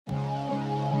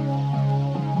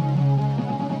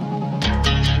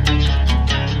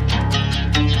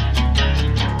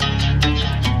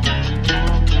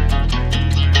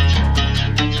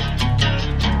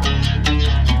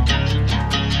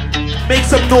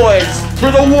some noise for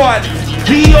the one,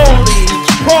 the only,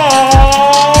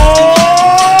 Paul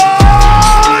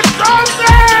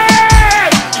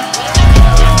Thompson!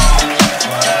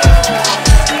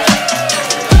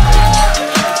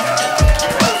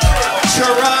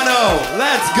 Toronto,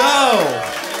 let's go!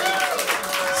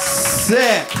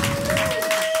 Sick.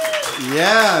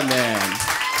 Yeah, man.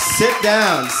 Sit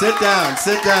down, sit down,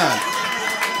 sit down.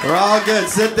 We're all good.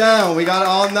 Sit down. We got it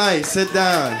all night. Sit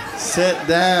down. Sit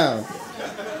down.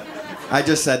 I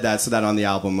just said that so that on the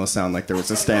album will sound like there was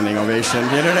a standing ovation.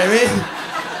 You know what I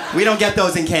mean? We don't get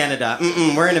those in Canada.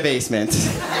 We're in a basement.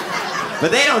 But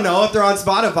they don't know if they're on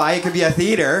Spotify. It could be a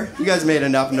theater. You guys made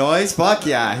enough noise. Fuck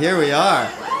yeah. Here we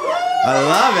are. I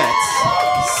love it.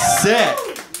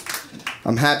 Sick.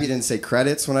 I'm happy I didn't say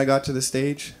credits when I got to the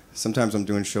stage. Sometimes I'm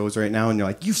doing shows right now and you're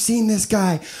like, you've seen this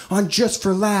guy on Just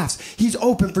for Laughs. He's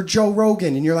open for Joe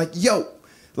Rogan. And you're like, yo,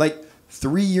 like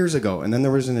 3 years ago. And then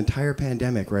there was an entire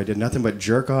pandemic where I did nothing but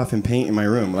jerk off and paint in my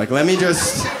room. Like, let me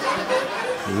just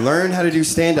learn how to do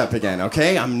stand-up again,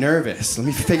 okay? I'm nervous. Let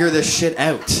me figure this shit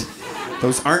out.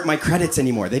 Those aren't my credits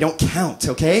anymore. They don't count,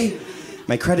 okay?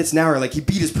 My credits now are like, he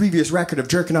beat his previous record of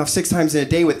jerking off 6 times in a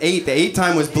day with 8. The 8th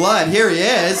time was blood. Here he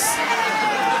is.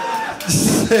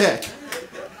 Sick.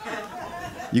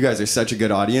 You guys are such a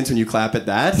good audience when you clap at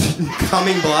that.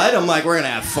 Coming blood, I'm like, we're gonna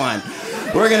have fun.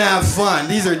 We're gonna have fun.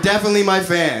 These are definitely my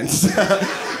fans.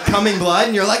 Coming blood,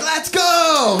 and you're like, let's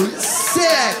go!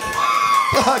 Sick!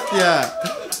 Fuck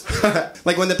yeah.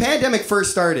 Like when the pandemic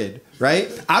first started, right?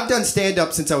 I've done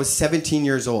stand-up since I was 17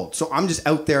 years old. So I'm just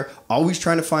out there, always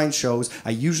trying to find shows. I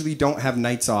usually don't have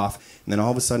nights off. And then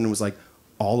all of a sudden it was like,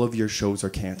 all of your shows are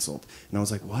canceled. And I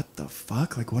was like, what the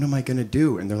fuck? Like, what am I gonna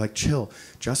do? And they're like, chill.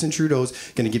 Justin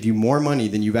Trudeau's gonna give you more money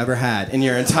than you've ever had in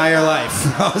your entire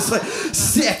life. I was like,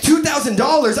 sick,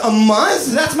 $2,000 a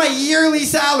month? That's my yearly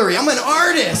salary. I'm an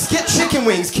artist. Get chicken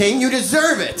wings, king. You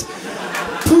deserve it.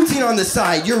 Poutine on the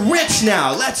side. You're rich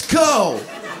now. Let's go.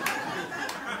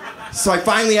 So I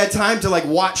finally had time to like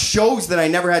watch shows that I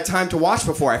never had time to watch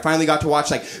before. I finally got to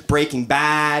watch like Breaking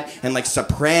Bad and like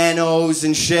Sopranos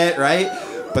and shit, right?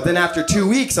 But then after 2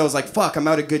 weeks, I was like, fuck, I'm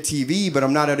out of good TV, but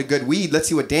I'm not out of good weed. Let's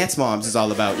see what Dance Moms is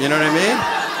all about. You know what I mean?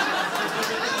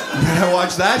 And I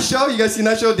watched that show. You guys seen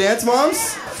that show, Dance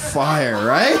Moms? Fire,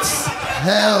 right?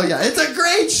 Hell yeah. It's a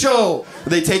great show.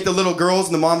 They take the little girls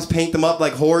and the moms paint them up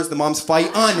like whores. The moms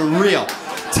fight. Unreal.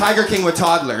 Tiger King with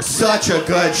toddlers. Such a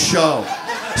good show.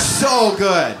 So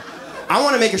good. I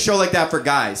want to make a show like that for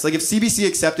guys. Like if CBC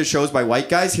accepted shows by white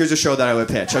guys, here's a show that I would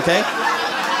pitch, okay?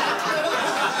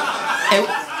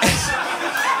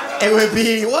 It would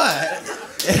be what?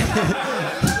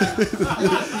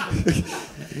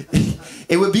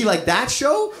 It would be like that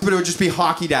show, but it would just be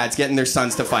hockey dads getting their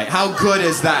sons to fight. How good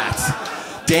is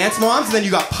that? Dance Moms, and then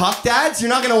you got Puck Dads? You're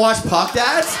not gonna watch Puck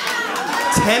Dads?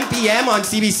 10 p.m. on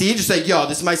CBC, just like, yo,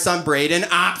 this is my son Braden,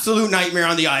 absolute nightmare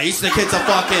on the ice. The kid's a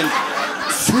fucking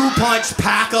 2-punch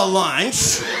pack of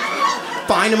lunch.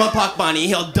 Find him a puck bunny,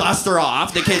 he'll dust her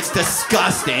off. The kid's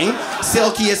disgusting.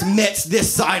 Silkiest mitts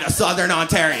this side of Southern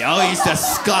Ontario. He's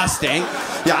disgusting.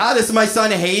 Yeah, this is my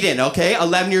son Hayden, okay?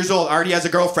 11 years old, already has a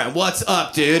girlfriend. What's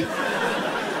up, dude?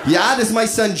 Yeah, this is my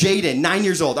son Jaden, 9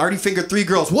 years old, already fingered 3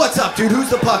 girls. What's up, dude? Who's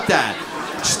the puck dad?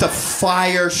 Just a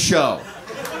fire show.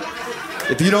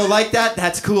 If you don't like that,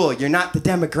 that's cool. You're not the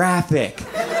demographic.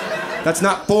 That's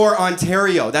not for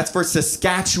Ontario. That's for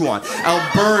Saskatchewan,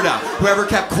 Alberta, whoever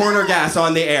kept corner gas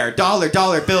on the air. Dollar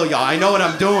bill, y'all. I know what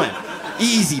I'm doing.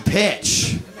 Easy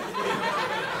pitch.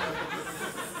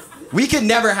 We could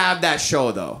never have that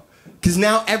show, though. Because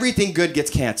now everything good gets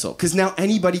canceled. Because now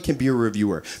anybody can be a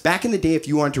reviewer. Back in the day, if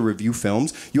you wanted to review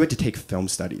films, you had to take film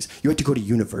studies. You had to go to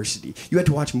university. You had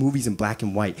to watch movies in black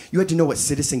and white. You had to know what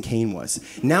Citizen Kane was.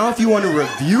 Now if you want to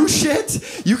review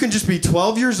shit, you can just be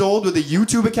 12 years old with a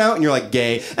YouTube account and you're like,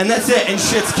 gay. And that's it, and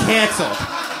shit's canceled.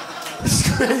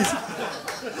 It's crazy.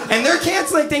 And they're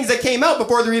canceling things that came out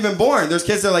before they're even born. There's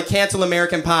kids that are like, cancel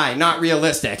American Pie, not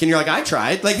realistic. And you're like, I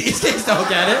tried. Like, these kids don't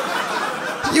get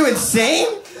it. You insane?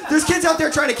 There's kids out there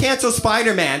trying to cancel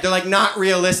Spider-Man. They're like, not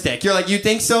realistic. You're like, you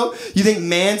think so? You think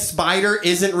Man-Spider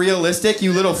isn't realistic,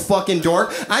 you little fucking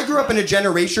dork? I grew up in a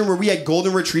generation where we had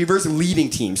golden retrievers leading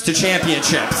teams to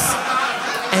championships.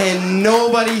 And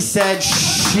nobody said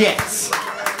shit.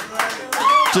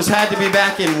 Just had to be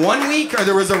back in 1 week or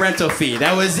there was a rental fee.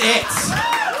 That was it.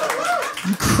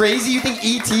 You crazy? You think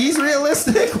E.T.'s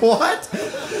realistic? What?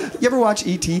 You ever watch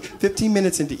E.T.? 15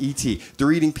 minutes into E.T.,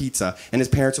 they're eating pizza, and his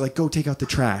parents are like, go take out the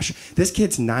trash. This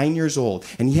kid's 9 years old,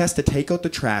 and he has to take out the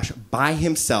trash by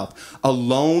himself,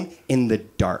 alone in the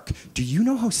dark. Do you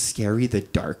know how scary the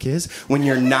dark is when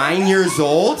you're 9 years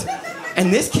old?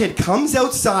 And this kid comes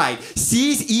outside,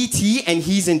 sees E.T., and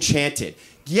he's enchanted.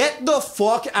 Get the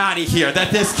fuck out of here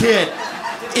that this kid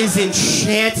is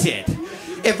enchanted.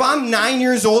 If I'm 9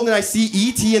 years old and I see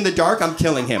E.T. in the dark, I'm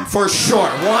killing him. For sure.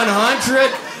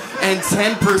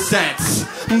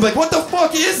 110%. I'm like, what the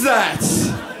fuck is that?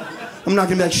 I'm not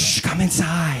gonna be like, shh, come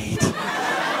inside.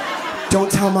 Don't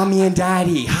tell mommy and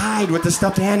daddy. Hide with the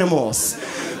stuffed animals.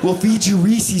 We'll feed you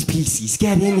Reese's Pieces.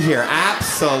 Get in here.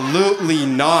 Absolutely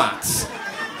not.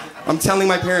 I'm telling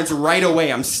my parents right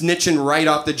away. I'm snitching right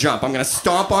off the jump. I'm gonna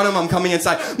stomp on him. I'm coming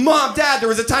inside. Mom, Dad, there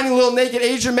was a tiny little naked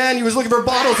Asian man. He was looking for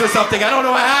bottles or something. I don't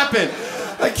know what happened.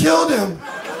 I killed him.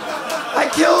 I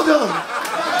killed him.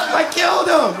 I killed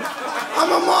him.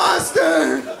 I'm a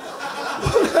monster.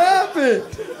 What happened?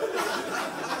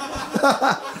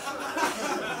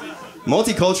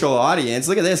 Multicultural audience.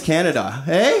 Look at this, Canada.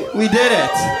 Hey, we did it.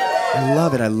 I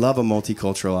love it. I love a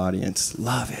multicultural audience.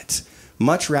 Love it.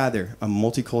 Much rather a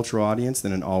multicultural audience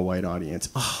than an all-white audience.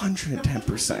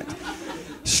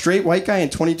 110%. Straight white guy in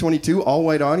 2022,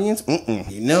 all-white audience?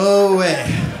 No way.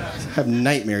 I have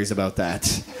nightmares about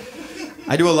that.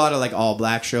 I do a lot of like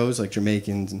all-black shows, like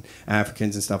Jamaicans and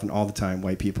Africans and stuff, and all the time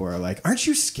white people are like, aren't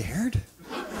you scared?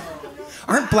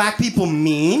 Aren't black people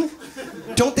mean?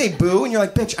 Don't they boo? And you're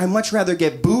like, bitch, I'd much rather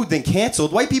get booed than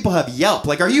canceled. White people have Yelp.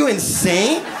 Like, are you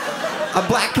insane? A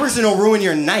black person will ruin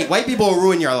your night. White people will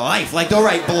ruin your life. Like, they'll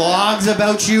write blogs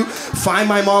about you, find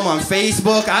my mom on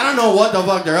Facebook. I don't know what the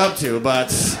fuck they're up to, but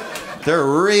they're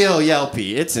real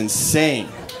Yelpy. It's insane.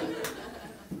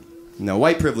 No,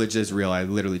 white privilege is real. I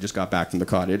literally just got back from the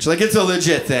cottage. Like, it's a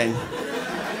legit thing.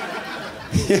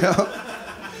 You know?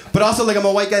 But also, like, I'm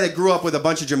a white guy that grew up with a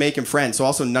bunch of Jamaican friends, so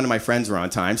also none of my friends were on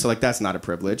time, so, like, that's not a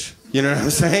privilege. You know what I'm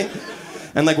saying?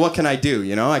 And, like, what can I do,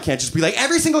 you know? I can't just be like,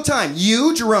 every single time,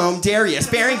 you, Jerome, Darius,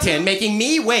 Barrington, making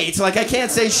me wait. Like, I can't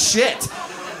say shit.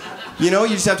 You know?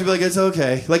 You just have to be like, it's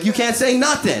okay. Like, you can't say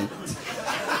nothing.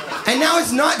 And now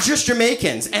it's not just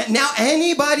Jamaicans. And now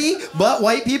anybody but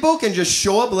white people can just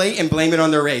show up late and blame it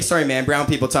on their race. Sorry, man, brown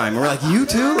people time. And we're like, you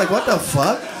too? Like, what the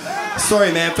fuck?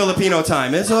 Sorry, man, Filipino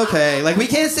time. It's okay. Like, we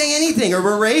can't say anything or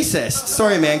we're racist.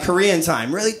 Sorry, man, Korean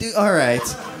time. Really? All right.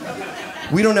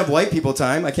 We don't have white people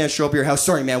time. I can't show up at your house.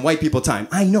 Sorry, man, white people time.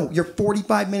 I know, you're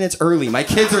 45 minutes early. My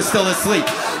kids are still asleep.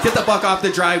 Get the fuck off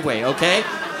the driveway, okay?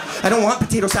 I don't want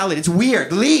potato salad. It's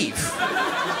weird. Leave.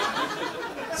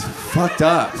 It's fucked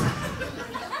up.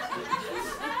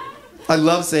 I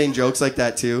love saying jokes like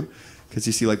that, too. Because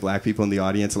you see, like, black people in the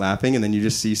audience laughing, and then you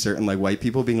just see certain, like, white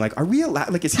people being like, are we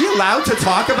allowed, like, is he allowed to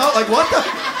talk about, like, what the,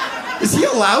 is he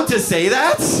allowed to say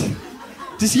that?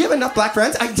 Does he have enough black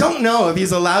friends? I don't know if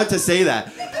he's allowed to say that.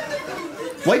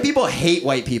 White people hate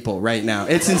white people right now.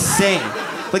 It's insane.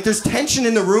 Like, there's tension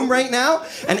in the room right now,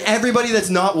 and everybody that's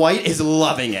not white is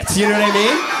loving it. You know what I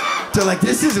mean? They're like,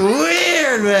 this is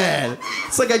weird, man.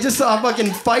 It's like I just saw a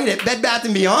fucking fight at Bed Bath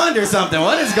 & Beyond or something.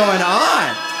 What is going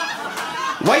on?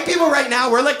 White people right now,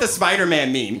 we're like the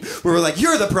Spider-Man meme, where we're like,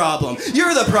 you're the problem,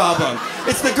 you're the problem.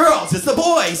 It's the girls, it's the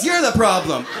boys, you're the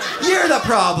problem, you're the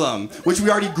problem. Which we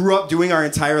already grew up doing our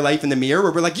entire life in the mirror,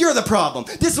 where we're like, you're the problem.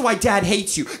 This is why dad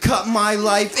hates you. Cut my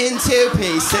life into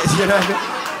pieces, you know what I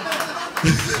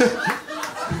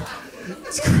mean?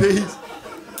 It's crazy.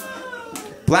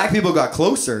 Black people got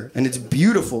closer, and it's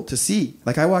beautiful to see.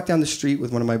 Like, I walk down the street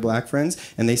with one of my black friends,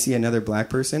 and they see another black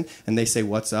person, and they say,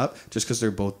 what's up? Just because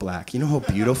they're both black. You know how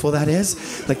beautiful that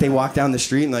is? Like, they walk down the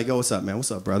street, and like, oh, what's up, man?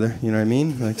 What's up, brother? You know what I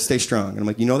mean? Like, stay strong. And I'm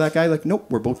like, you know that guy? Like, nope,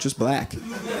 we're both just black.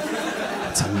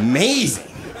 It's amazing.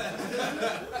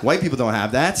 White people don't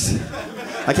have that.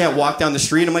 I can't walk down the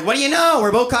street, I'm like, what do you know?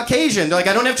 We're both Caucasian. They're like,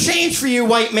 I don't have change for you,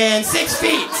 white man. 6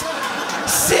 feet.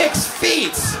 6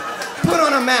 feet. Put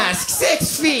on a mask.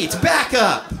 6 feet. Back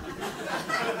up.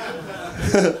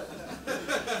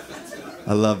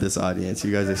 I love this audience.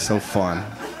 You guys are so fun.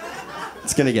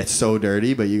 It's gonna get so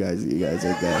dirty, but you guys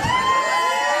are good.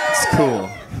 It's cool.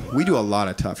 We do a lot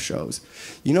of tough shows.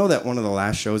 You know that one of the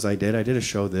last shows I did a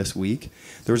show this week.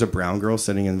 There was a brown girl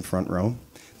sitting in the front row.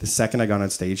 The second I got on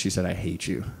stage, she said, I hate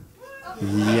you.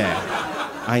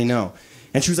 Yeah, I know.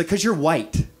 And she was like, because you're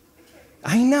white.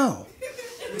 I know.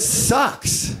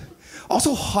 Sucks.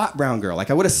 Also, hot brown girl. Like,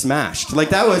 I would have smashed.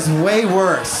 Like, that was way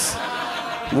worse.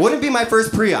 Wouldn't be my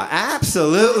first Priya.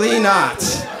 Absolutely not.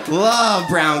 Love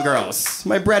brown girls.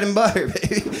 My bread and butter,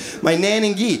 baby. My nan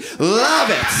and ghee. Love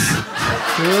it.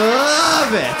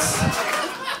 Love it.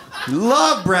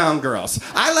 Love brown girls.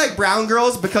 I like brown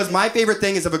girls because my favorite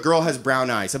thing is if a girl has brown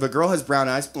eyes. If a girl has brown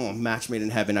eyes, oh, match made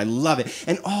in heaven. I love it.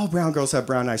 And all brown girls have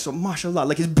brown eyes, so mashallah.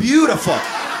 Like, it's beautiful.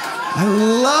 I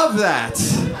love that.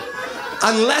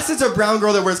 Unless it's a brown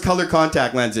girl that wears colored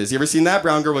contact lenses. You ever seen that?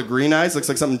 Brown girl with green eyes, looks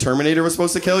like something Terminator was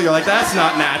supposed to kill. You're like, that's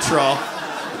not natural.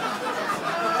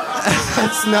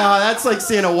 That's like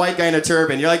seeing a white guy in a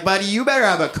turban. You're like, buddy, you better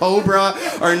have a cobra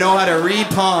or know how to read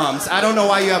palms. I don't know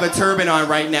why you have a turban on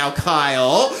right now,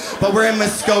 Kyle, but we're in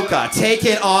Muskoka. Take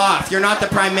it off. You're not the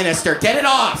prime minister. Get it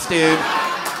off, dude.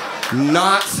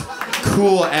 Not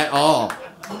cool at all.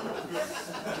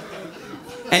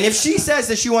 And if she says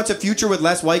that she wants a future with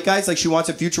less white guys, like she wants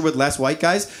a future with less white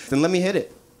guys, then let me hit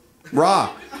it.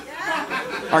 Raw.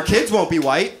 Our kids won't be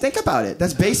white. Think about it.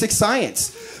 That's basic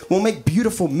science. We'll make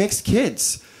beautiful mixed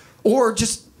kids. Or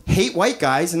just hate white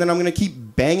guys, and then I'm gonna keep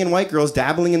banging white girls,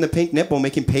 dabbling in the pink nipple,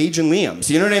 making Paige and Liam.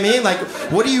 So you know what I mean? Like,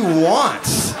 what do you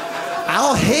want?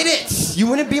 I'll hit it. You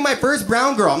wouldn't be my first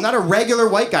brown girl. I'm not a regular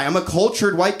white guy. I'm a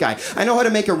cultured white guy. I know how to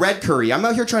make a red curry. I'm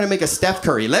out here trying to make a Steph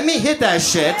Curry. Let me hit that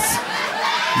shit.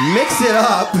 Mix it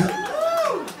up.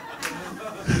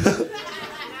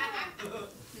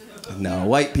 No,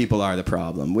 white people are the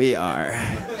problem. We are.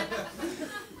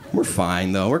 We're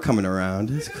fine, though. We're coming around.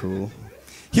 It's cool.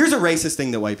 Here's a racist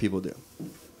thing that white people do.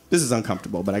 This is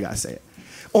uncomfortable, but I gotta say it.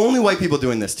 Only white people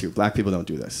doing this, too. Black people don't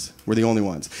do this. We're the only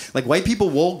ones. Like, white people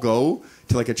will go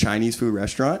to, like, a Chinese food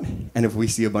restaurant, and if we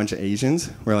see a bunch of Asians,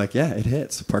 we're like, yeah, it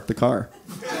hits. Park the car.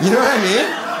 You know what I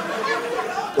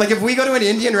mean? Like, if we go to an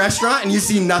Indian restaurant and you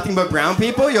see nothing but brown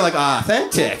people, you're like,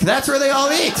 authentic. That's where they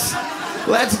all eat.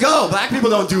 Let's go. Black people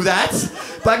don't do that.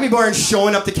 Black people aren't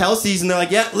showing up to Kelsey's and they're like,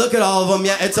 yeah, look at all of them.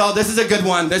 Yeah, this is a good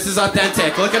one. This is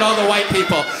authentic. Look at all the white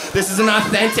people. This is an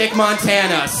authentic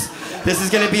Montanas. This is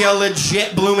going to be a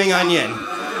legit blooming onion.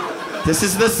 This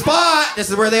is the spot. This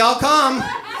is where they all come.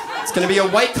 It's going to be a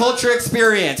white culture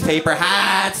experience. Paper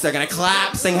hats. They're going to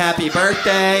clap, sing happy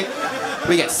birthday.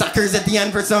 We get suckers at the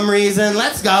end for some reason.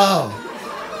 Let's go.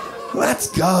 Let's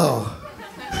go.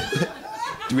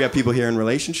 Do we have people here in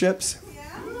relationships?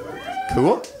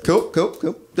 Cool.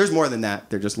 There's more than that.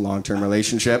 They're just long-term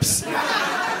relationships.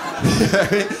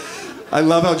 I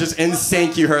love how just in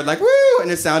sync you heard like, woo, and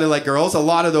it sounded like girls. A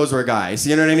lot of those were guys,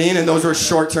 you know what I mean? And those were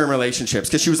short-term relationships.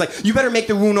 Because she was like, you better make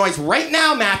the woo noise right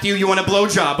now, Matthew. You want a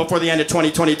blowjob before the end of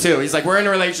 2022. He's like, we're in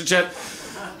a relationship.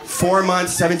 4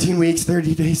 months, 17 weeks,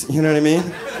 30 days, you know what I mean?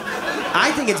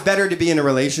 I think it's better to be in a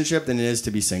relationship than it is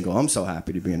to be single. I'm so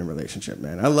happy to be in a relationship,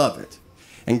 man. I love it.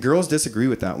 And girls disagree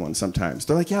with that one sometimes.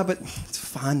 They're like, yeah, but it's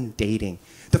fun dating.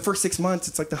 The first 6 months,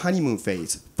 it's like the honeymoon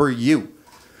phase for you.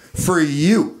 For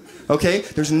you. Okay?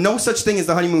 There's no such thing as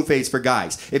the honeymoon phase for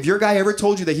guys. If your guy ever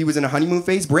told you that he was in a honeymoon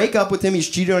phase, break up with him. He's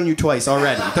cheated on you twice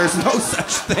already. There's no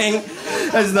such thing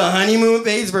as the honeymoon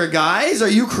phase for guys. Are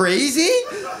you crazy?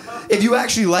 If you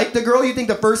actually like the girl, you think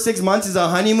the first 6 months is a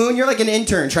honeymoon, you're like an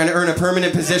intern trying to earn a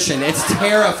permanent position. It's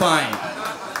terrifying.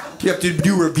 You have to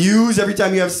do reviews every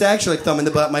time you have sex. You're like, thumb in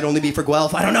the butt might only be for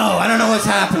Guelph. I don't know what's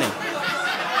happening.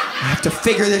 I have to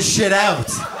figure this shit out.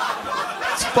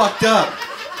 It's fucked up.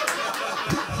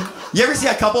 You ever see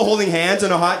a couple holding hands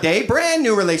on a hot day? Brand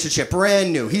new relationship,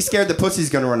 brand new. He's scared the pussy's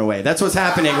gonna run away. That's what's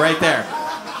happening right there.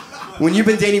 When you've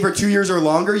been dating for 2 years or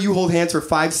longer, you hold hands for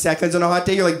 5 seconds on a hot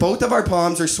day. You're like, both of our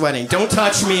palms are sweating. Don't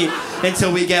touch me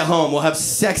until we get home. We'll have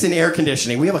sex in air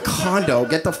conditioning. We have a condo.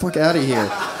 Get the fuck out of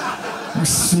here. You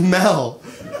smell.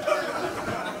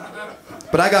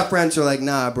 But I got friends who are like,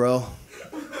 nah, bro.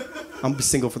 I'm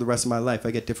single for the rest of my life.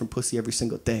 I get different pussy every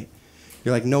single day.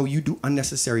 You're like, no, you do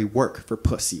unnecessary work for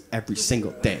pussy every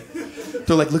single day.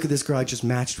 They're like, look at this girl I just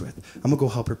matched with. I'm gonna go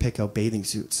help her pick out bathing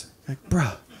suits. I'm like,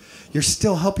 bruh, you're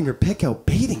still helping her pick out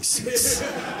bathing suits.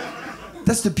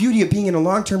 That's the beauty of being in a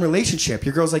long-term relationship.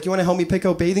 Your girl's like, you wanna help me pick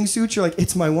out bathing suits? You're like,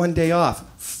 it's my one day off.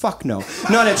 Fuck no.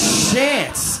 Not a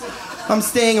chance. I'm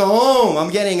staying home.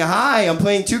 I'm getting high. I'm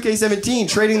playing 2K17,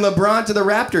 trading LeBron to the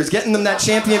Raptors, getting them that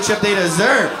championship they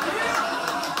deserve.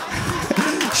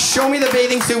 Show me the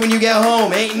bathing suit when you get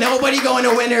home. Ain't nobody going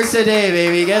to Winners today,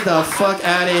 baby. Get the fuck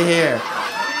out of here.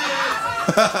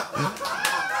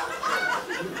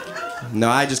 No,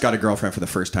 I just got a girlfriend for the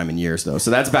first time in years, though,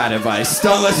 so that's bad advice.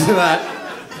 Don't listen to that.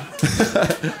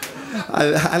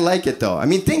 I like it, though. I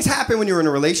mean, things happen when you're in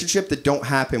a relationship that don't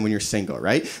happen when you're single,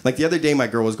 right? Like the other day, my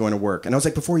girl was going to work, and I was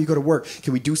like, before you go to work,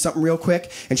 can we do something real quick?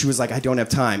 And she was like, I don't have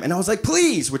time. And I was like,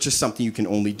 please, which is something you can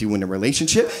only do in a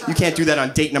relationship. You can't do that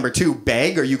on date number 2.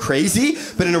 Beg, are you crazy?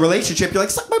 But in a relationship, you're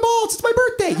like, suck my balls, it's my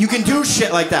birthday. You can do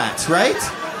shit like that, right?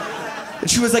 And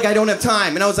she was like, I don't have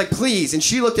time. And I was like, please. And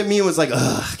she looked at me and was like,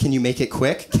 ugh, can you make it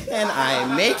quick? Can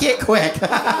I make it quick?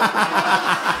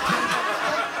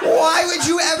 Why would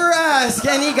you ever ask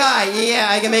any guy? Yeah,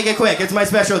 I can make it quick. It's my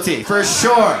specialty, for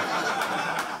sure.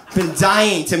 Been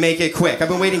dying to make it quick. I've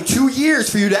been waiting 2 years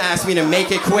for you to ask me to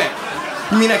make it quick.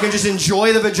 You mean I can just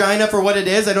enjoy the vagina for what it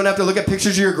is? I don't have to look at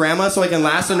pictures of your grandma so I can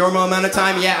last a normal amount of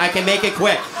time? Yeah, I can make it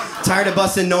quick. Tired of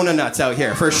busting Nona nuts out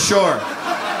here, for sure.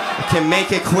 I can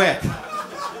make it quick.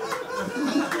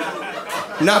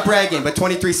 Not bragging, but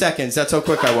 23 seconds. That's how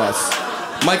quick I was.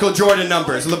 Michael Jordan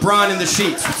numbers. LeBron in the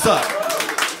sheets. What's up?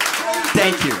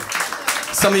 Thank you.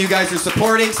 Some of you guys are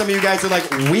supporting. Some of you guys are like,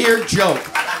 weird joke.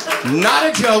 Not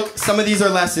a joke. Some of these are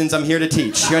lessons I'm here to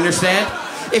teach. You understand?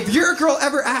 If your girl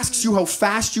ever asks you how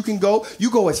fast you can go,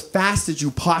 you go as fast as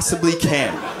you possibly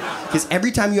can. Because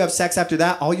every time you have sex after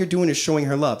that, all you're doing is showing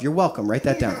her love. You're welcome. Write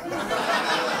that down.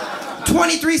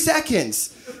 23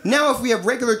 seconds. Now, if we have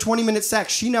regular 20-minute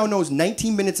sex, she now knows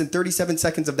 19 minutes and 37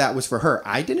 seconds of that was for her.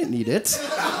 I didn't need it.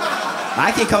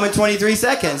 I can come in 23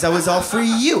 seconds. That was all for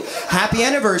you. Happy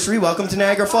anniversary. Welcome to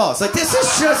Niagara Falls. Like, this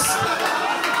is just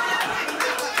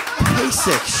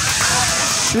basic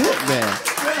shit, man.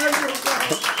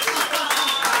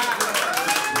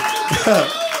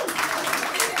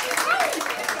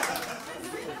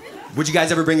 Would you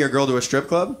guys ever bring your girl to a strip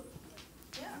club?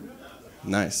 Yeah.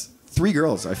 Nice. 3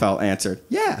 girls, I felt, answered.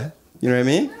 Yeah. You know what I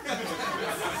mean?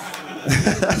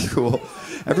 That's cool.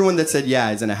 Everyone that said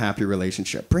yeah is in a happy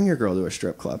relationship. Bring your girl to a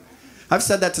strip club. I've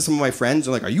said that to some of my friends.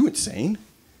 They're like, are you insane?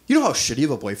 You know how shitty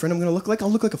of a boyfriend I'm gonna look like? I'll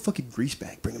look like a fucking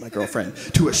greasebag bringing my girlfriend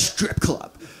to a strip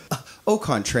club. Au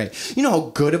contraire. You know how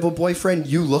good of a boyfriend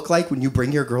you look like when you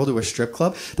bring your girl to a strip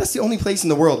club? That's the only place in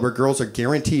the world where girls are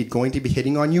guaranteed going to be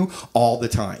hitting on you all the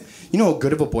time. You know how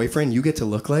good of a boyfriend you get to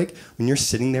look like when you're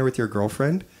sitting there with your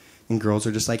girlfriend and girls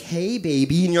are just like, hey,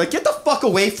 baby. And you're like, get the fuck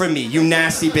away from me, you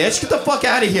nasty bitch. Get the fuck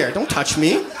out of here. Don't touch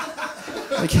me.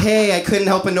 Like, hey, I couldn't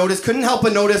help but notice. Couldn't help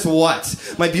but notice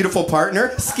what? My beautiful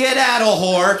partner? Skedaddle,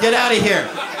 whore. Get out of here.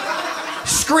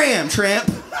 Scram, tramp.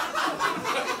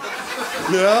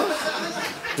 You know?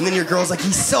 And then your girl's like,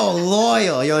 he's so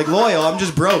loyal. You're like, loyal? I'm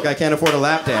just broke. I can't afford a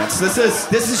lap dance. This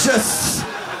is just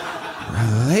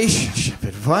relationship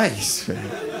advice.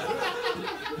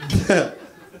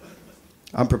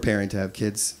 I'm preparing to have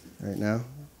kids right now.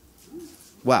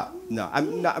 Wow. No,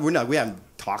 I'm not. We haven't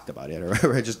talked about it,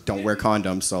 or I just don't wear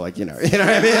condoms. So, like, you know what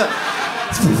I mean?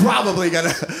 It's probably gonna.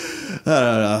 I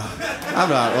don't know. I'm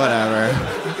not.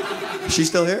 Whatever. She's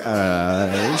still here?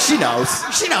 She knows.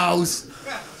 She knows.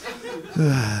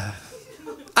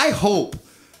 I hope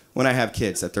when I have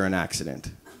kids that they're an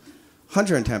accident.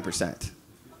 110%.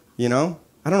 You know?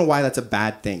 I don't know why that's a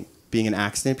bad thing, being an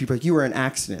accident. People are like, you were an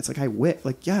accident. It's like,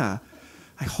 like, yeah.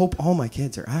 I hope all my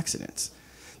kids are accidents.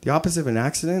 The opposite of an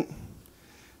accident,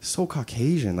 so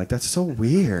Caucasian. Like, that's so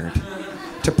weird.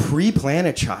 To pre-plan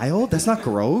a child? That's not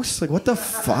gross. Like, what the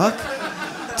fuck?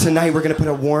 Tonight we're gonna put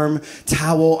a warm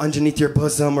towel underneath your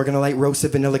bosom. We're gonna light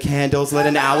roasted vanilla candles, let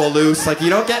an owl loose. Like, you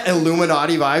don't get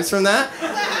Illuminati vibes from that?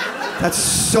 That's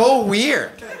so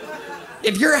weird.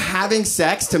 If you're having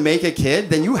sex to make a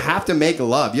kid, then you have to make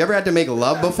love. You ever had to make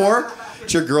love before?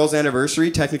 It's your girl's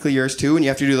anniversary, technically yours too, and you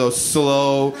have to do those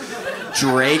slow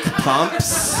Drake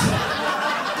pumps.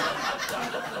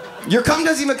 Your cum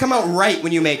doesn't even come out right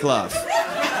when you make love.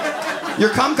 Your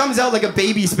cum comes out like a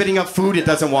baby spitting up food it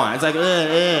doesn't want. It's like,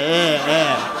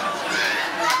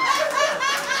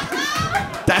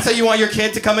 That's how you want your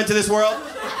kid to come into this world?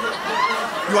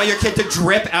 You want your kid to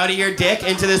drip out of your dick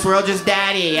into this world? Just,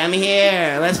 Daddy, I'm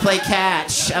here. Let's play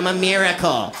catch. I'm a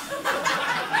miracle.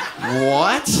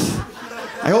 What?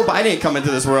 I hope I didn't come into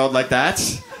this world like that.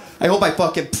 I hope I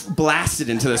fucking blasted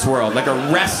into this world like a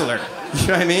wrestler. You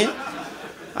know what I mean?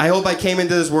 I hope I came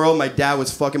into this world, my dad was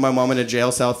fucking my mom in a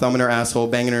jail cell, thumbing her asshole,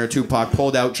 banging her a Tupac,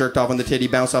 pulled out, jerked off on the titty,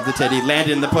 bounced off the titty,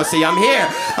 landed in the pussy. I'm here.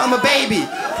 I'm a baby.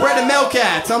 Where are the milk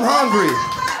at? I'm hungry.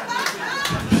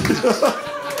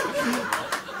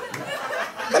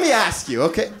 Let me ask you,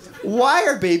 okay? Why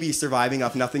are babies surviving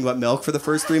off nothing but milk for the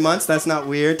first 3 months? That's not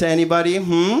weird to anybody?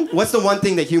 What's the one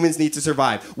thing that humans need to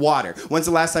survive? Water. When's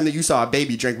the last time that you saw a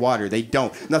baby drink water? They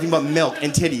don't. Nothing but milk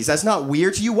and titties. That's not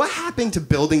weird to you? What happened to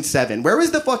Building 7? Where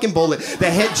was the fucking bullet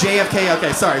that hit JFK?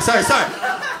 Okay, sorry.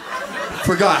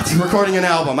 Forgot. Recording an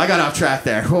album. I got off track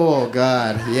there. Oh,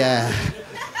 God. Yeah.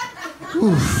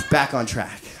 Oof. Back on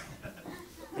track.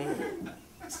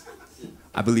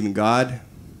 I believe in God.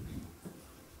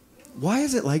 Why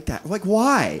is it like that? Like,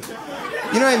 why?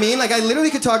 You know what I mean? Like, I literally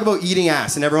could talk about eating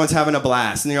ass and everyone's having a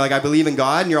blast. And you're like, I believe in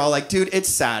God. And you're all like, dude, it's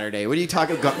Saturday. What are you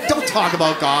talking about? Don't talk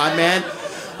about God, man.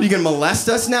 Are you going to molest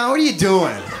us now? What are you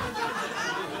doing?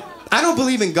 I don't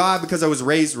believe in God because I was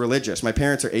raised religious. My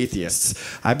parents are atheists.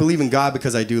 I believe in God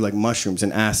because I do, like, mushrooms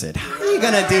and acid. How are you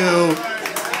going to do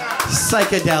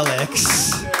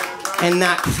psychedelics and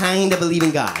not kind of believe in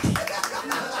God?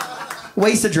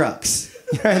 Waste of drugs.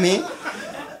 You know what I mean?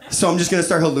 So I'm just gonna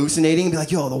start hallucinating and be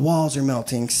like, yo, the walls are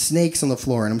melting, snakes on the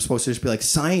floor, and I'm supposed to just be like,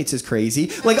 science is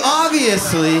crazy. Like,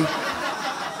 obviously,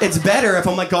 it's better if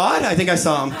I'm like, God, I think I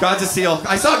saw him. God's a seal.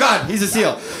 I saw God, he's a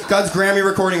seal. God's Grammy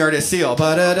recording artist, seal.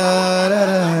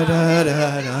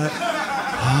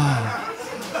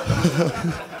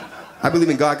 I believe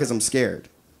in God because I'm scared,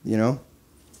 you know?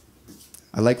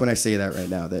 I like when I say that right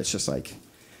now, that it's just like,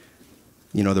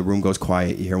 you know, the room goes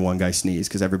quiet, you hear one guy sneeze,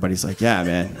 because everybody's like, yeah,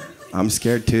 man, I'm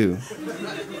scared too.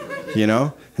 You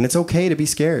know? And it's okay to be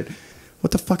scared.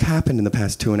 What the fuck happened in the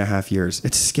past 2.5 years?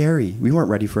 It's scary. We weren't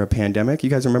ready for a pandemic. You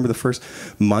guys remember the first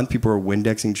month people were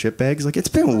Windexing chip bags? Like, it's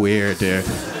been weird, dude.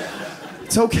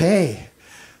 It's okay.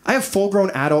 I have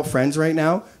full-grown adult friends right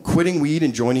now quitting weed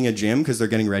and joining a gym because they're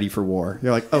getting ready for war.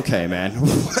 You're like, okay, man,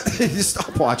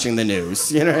 stop watching the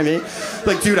news. You know what I mean?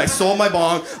 Like, dude, I sold my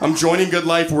bong. I'm joining Good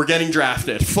Life. We're getting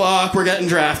drafted. Fuck, we're getting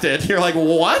drafted. You're like,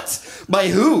 what? By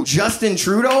who? Justin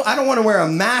Trudeau? I don't want to wear a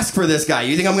mask for this guy.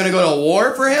 You think I'm going to go to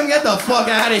war for him? Get the fuck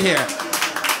out of here.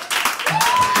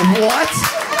 What?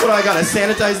 What, do I got to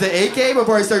sanitize the AK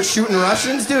before I start shooting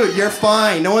Russians? Dude, you're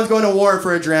fine. No one's going to war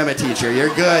for a drama teacher.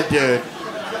 You're good, dude.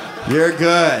 You're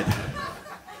good.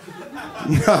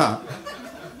 Nah.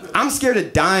 I'm scared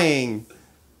of dying.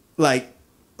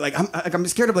 I'm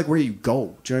scared of like where you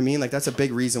go. Do you know what I mean? Like that's a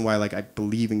big reason why like I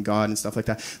believe in God and stuff like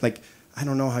that. Like I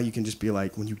don't know how you can just be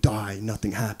like when you die,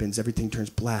 nothing happens, everything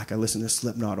turns black. I listened to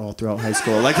Slipknot all throughout high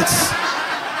school. Like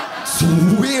it's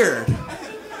weird.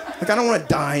 Like I don't want to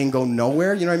die and go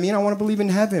nowhere. You know what I mean? I want to believe in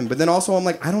heaven. But then also I'm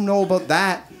like I don't know about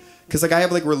that because like I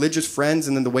have like religious friends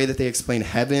and then the way that they explain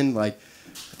heaven like.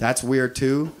 That's weird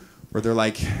too, where they're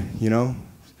like, you know,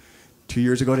 2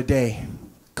 years ago today,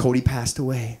 Cody passed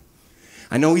away.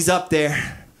 I know he's up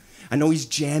there. I know he's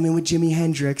jamming with Jimi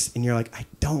Hendrix. And you're like, I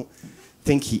don't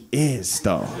think he is,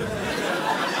 though.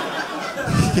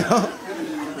 You know?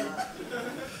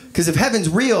 Because if heaven's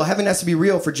real, heaven has to be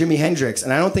real for Jimi Hendrix.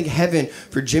 And I don't think heaven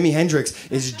for Jimi Hendrix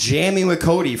is jamming with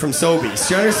Cody from Sobeys.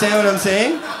 Do you understand what I'm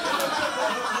saying?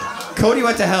 Cody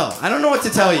went to hell. I don't know what to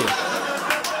tell you.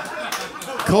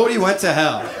 Cody went to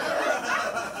hell.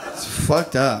 It's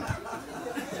fucked up.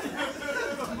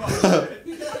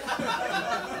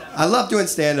 I love doing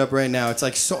stand-up right now. It's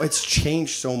like it's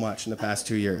changed so much in the past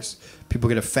 2 years. People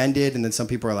get offended, and then some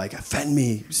people are like, offend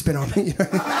me, spit on me.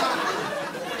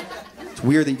 It's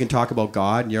weird that you can talk about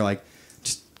God, and you're like,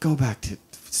 just go back to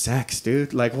sex,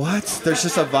 dude. Like, what? There's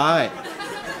just a vibe.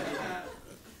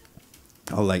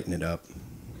 I'll lighten it up.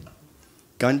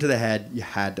 Gun to the head, you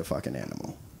had to fuck an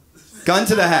animal. Gun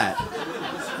to the head.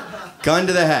 Gun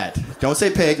to the head. Don't say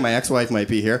pig, my ex-wife might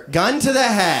be here. Gun to the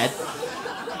head.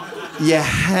 You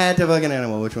had to fuck an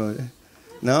animal. Which one?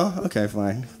 No? Okay,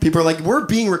 fine. People are like, we're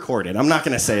being recorded. I'm not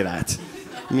going to say that.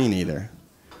 Me neither.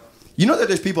 You know that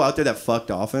there's people out there that fuck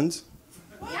dolphins?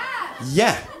 Yeah.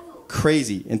 Yeah.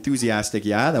 Crazy. Enthusiastic.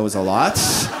 Yeah, that was a lot.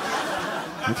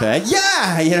 Okay.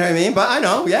 Yeah, you know what I mean? But I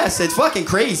know, yes, it's fucking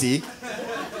crazy.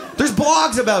 There's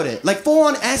blogs about it, like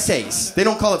full-on essays. They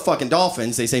don't call it fucking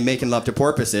dolphins. They say making love to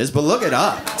porpoises, but look it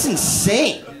up. It's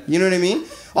insane. You know what I mean?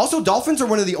 Also, dolphins are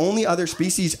one of the only other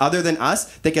species other than us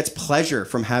that gets pleasure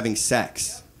from having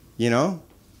sex. You know?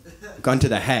 Gun to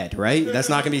the head, right? That's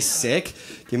not gonna be sick.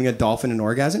 Giving a dolphin an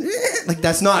orgasm? Like,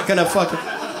 that's not gonna fucking...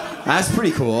 That's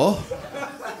pretty cool.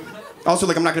 Also,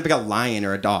 like, I'm not gonna pick a lion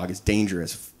or a dog. It's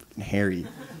dangerous and hairy.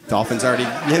 Dolphins already...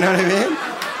 You know what I mean?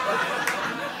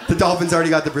 The dolphins already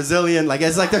got the Brazilian. Like,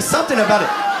 it's like there's something about it.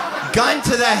 Gun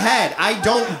to the head. I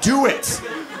don't do it.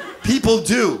 People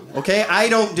do, okay? I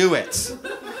don't do it.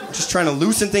 I'm just trying to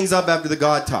loosen things up after the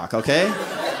God talk, okay?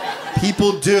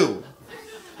 People do.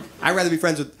 I'd rather be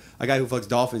friends with a guy who fucks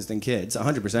dolphins than kids,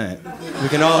 100%. We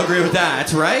can all agree with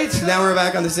that, right? Now we're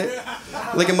back on the same...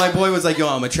 Like, and my boy was like, yo,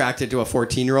 I'm attracted to a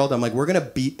 14-year-old. I'm like, we're gonna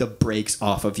beat the brakes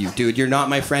off of you. Dude, you're not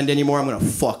my friend anymore. I'm gonna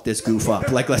fuck this goof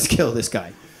up. Like, let's kill this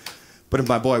guy. But if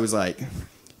my boy was like,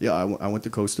 yeah, I went to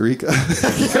Costa Rica. You know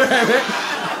what I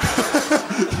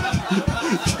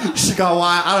mean? She got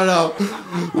wild. I don't know.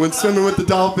 Went swimming with the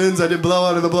dolphins. I did blow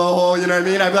out of the blowhole. You know what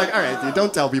I mean? I'd be like, all right, dude,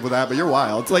 don't tell people that, but you're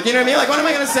wild. Like, you know what I mean? Like, what am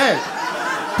I going to say?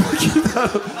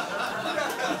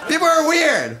 People are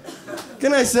weird. What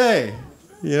can I say?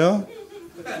 You know?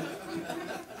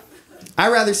 I'd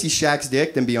rather see Shaq's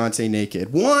dick than Beyonce naked.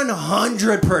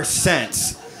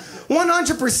 100%.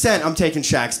 100% I'm taking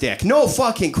Shaq's dick. No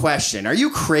fucking question. Are you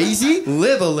crazy?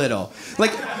 Live a little.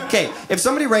 Like, okay, if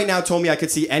somebody right now told me I could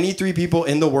see any 3 people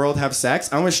in the world have sex,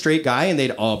 I'm a straight guy and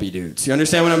they'd all be dudes. You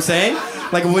understand what I'm saying?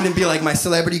 Like, it wouldn't be like my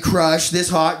celebrity crush, this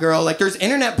hot girl. Like, there's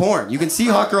internet porn. You can see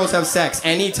hot girls have sex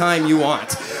anytime you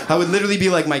want. I would literally be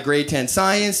like my grade 10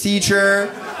 science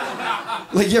teacher.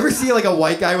 Like, you ever see like a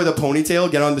white guy with a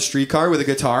ponytail get on the streetcar with a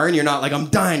guitar and you're not like, I'm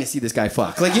dying to see this guy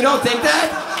fuck. Like, you don't think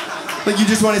that? Like, you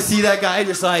just want to see that guy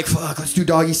just like, fuck, let's do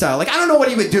doggy style. Like, I don't know what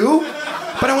he would do,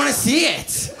 but I want to see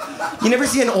it. You never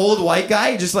see an old white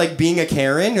guy just like being a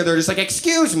Karen, or they're just like,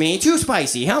 excuse me, too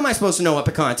spicy. How am I supposed to know what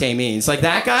picante means? Like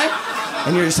that guy?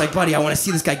 And you're just like, buddy, I want to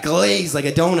see this guy glaze like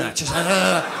a donut. Just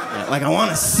like, I want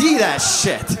to see that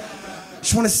shit.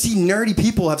 Just want to see nerdy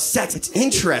people have sex. It's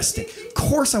interesting. Of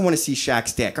course I want to see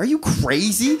Shaq's dick. Are you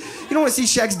crazy? You don't want to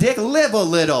see Shaq's dick? Live a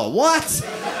little. What?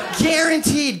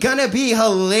 Guaranteed gonna be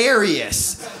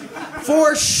hilarious.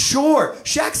 For sure.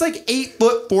 Shaq's like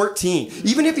 8'14".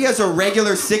 Even if he has a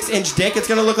regular 6-inch dick, it's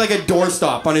gonna look like a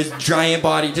doorstop on his giant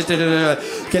body. Just like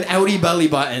an outie belly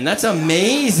button. That's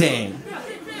amazing.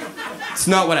 It's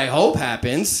not what I hope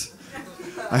happens.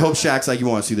 I hope Shaq's like, you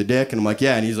want to see the dick? And I'm like,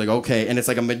 yeah. And he's like, okay. And it's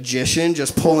like a magician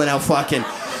just pulling out fucking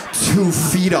 2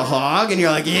 feet of hog. And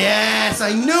you're like, yes,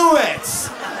 I knew it.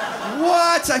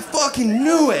 What? I fucking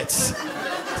knew it.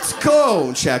 Let's go.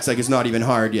 And Shaq's like, it's not even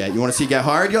hard yet. You want to see it get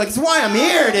hard? You're like, it's why I'm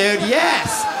here, dude.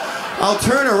 Yes. I'll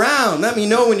turn around. Let me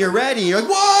know when you're ready. You're like,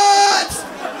 what?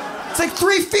 It's like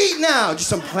 3 feet now. Just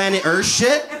some planet Earth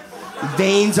shit.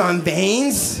 Veins on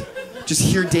veins. Just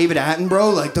hear David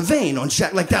Attenborough, like, the vein on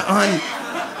Shaq, like that on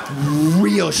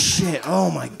real shit.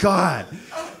 Oh my God.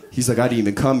 He's like, I didn't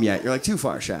even come yet. You're like, too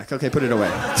far, Shaq. Okay, put it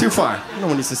away. Too far. No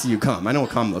one needs to see you come. I know what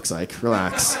cum looks like.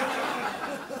 Relax.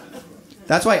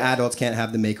 That's why adults can't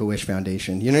have the Make-A-Wish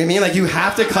Foundation. You know what I mean? Like, you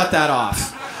have to cut that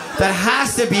off. That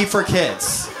has to be for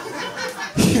kids.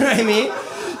 You know what I mean?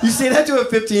 You say that to a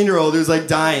 15-year-old who's like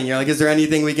dying. You're like, is there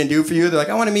anything we can do for you? They're like,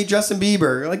 I want to meet Justin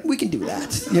Bieber. You're like, we can do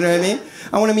that. You know what I mean?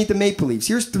 I want to meet the Maple Leafs.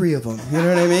 Here's 3 of them. You know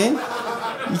what I mean?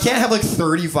 You can't have like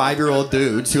 35-year-old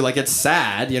dudes who like, it's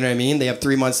sad, you know what I mean? They have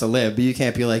 3 months to live, but you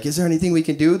can't be like, is there anything we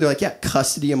can do? They're like, yeah,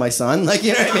 custody of my son. Like,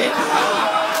 you know what I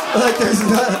mean? Like, there's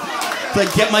not,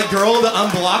 like, get my girl to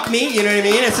unblock me, you know what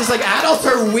I mean? It's just like, adults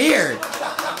are weird.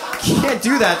 You can't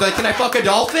do that. They're like, can I fuck a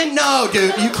dolphin? No,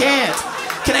 dude, you can't.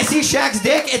 Can I see Shaq's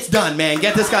dick? It's done, man.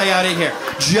 Get this guy out of here.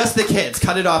 Just the kids.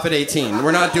 Cut it off at 18.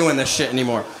 We're not doing this shit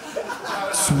anymore.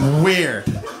 It's weird.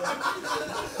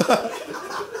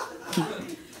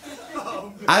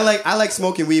 I like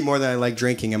smoking weed more than I like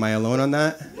drinking. Am I alone on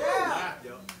that?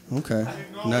 Okay,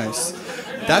 nice.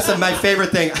 That's my favorite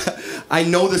thing. I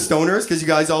know the stoners because you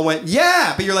guys all went,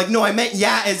 yeah, but you're like, no, I meant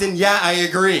yeah as in yeah, I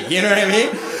agree. You know what I mean?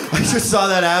 I just saw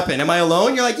that happen. Am I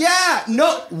alone? You're like, yeah,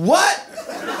 no, what?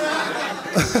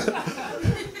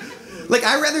 Like,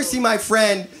 I'd rather see my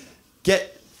friend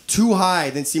get too high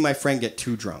than see my friend get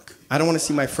too drunk. I don't want to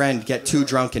see my friend get too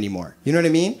drunk anymore. You know what I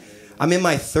mean? I'm in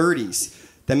my 30s.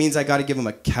 That means I got to give him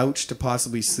a couch to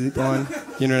possibly sleep on.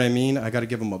 You know what I mean? I got to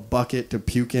give him a bucket to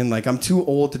puke in. Like, I'm too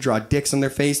old to draw dicks on their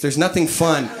face. There's nothing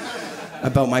fun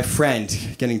about my friend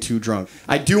getting too drunk.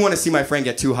 I do want to see my friend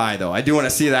get too high, though. I do want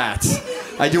to see that.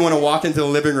 I do want to walk into the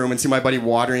living room and see my buddy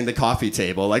watering the coffee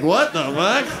table. Like, what the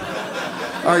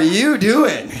fuck are you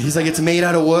doing? He's like, it's made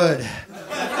out of wood.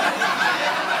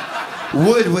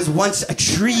 Wood was once a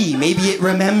tree. Maybe it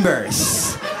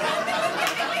remembers.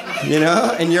 You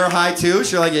know? And you're high too.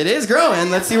 So you're like, it is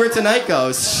growing. Let's see where tonight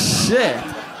goes. Shit.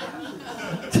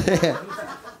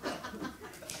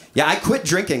 Yeah, I quit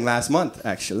drinking last month,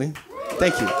 actually.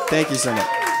 Thank you. Thank you so much.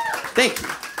 Thank you.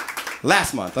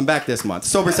 Last month. I'm back this month.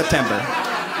 Sober September.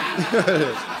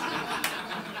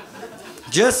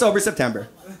 Just sober September.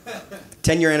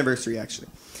 10-year anniversary, actually.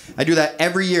 I do that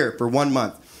every year for 1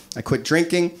 month. I quit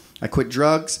drinking. I quit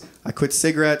drugs. I quit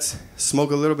cigarettes.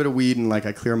 Smoke a little bit of weed, and like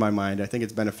I clear my mind. I think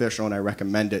it's beneficial, and I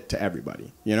recommend it to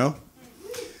everybody. You know?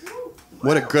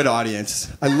 What a good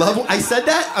audience. I said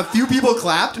that, a few people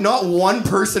clapped, not one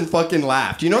person fucking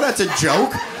laughed. You know that's a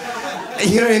joke?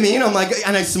 You know what I mean? I'm like,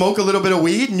 and I smoke a little bit of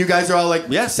weed, and you guys are all like,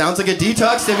 yeah, sounds like a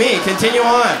detox to me. Continue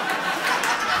on.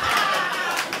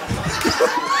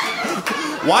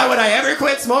 Why would I ever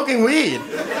quit smoking weed?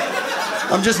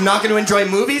 I'm just not going to enjoy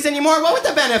movies anymore? What would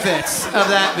the benefits of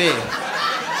that be?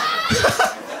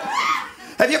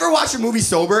 Have you ever watched a movie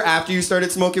sober after you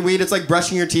started smoking weed? It's like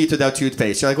brushing your teeth without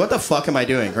toothpaste. You're like, what the fuck am I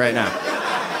doing right now?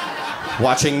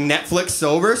 Watching Netflix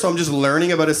sober, so I'm just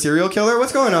learning about a serial killer?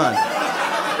 What's going on? You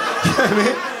know what I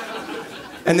mean?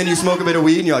 And then you smoke a bit of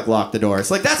weed and you're like, lock the door.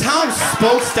 It's like, that's how I'm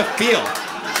supposed to feel.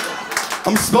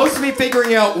 I'm supposed to be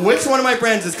figuring out which one of my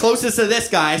friends is closest to this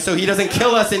guy so he doesn't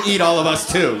kill us and eat all of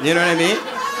us too. You know what I mean?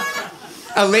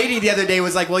 A lady the other day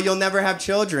was like, well, you'll never have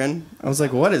children. I was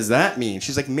like, what does that mean?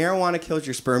 She's like, marijuana kills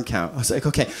your sperm count. I was like,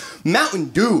 okay, Mountain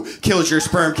Dew kills your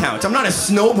sperm count. I'm not a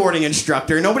snowboarding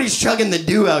instructor. Nobody's chugging the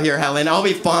dew out here, Helen. I'll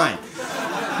be fine.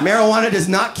 Marijuana does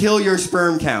not kill your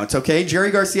sperm count, okay?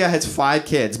 Jerry Garcia has 5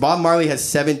 kids. Bob Marley has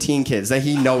 17 kids that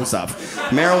he knows of.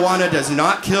 Marijuana does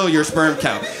not kill your sperm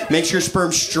count. Makes your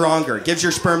sperm stronger. Gives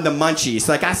your sperm the munchies.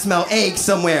 Like, I smell eggs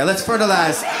somewhere. Let's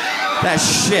fertilize that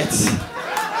shit.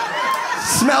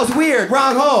 Smells weird.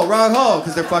 Wrong hole,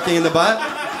 because they're fucking in the butt.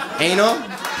 Anal.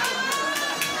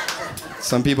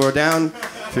 Some people are down.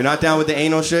 If you're not down with the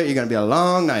anal shit, you're gonna be a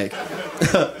long night.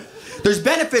 There's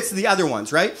benefits to the other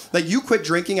ones, right? Like, you quit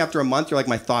drinking after a month, you're like,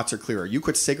 my thoughts are clearer. You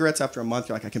quit cigarettes after a month,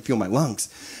 you're like, I can feel my lungs.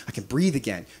 I can breathe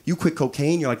again. You quit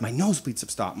cocaine, you're like, my nosebleeds have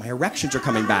stopped. My erections are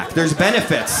coming back. There's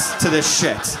benefits to this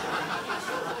shit.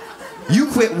 You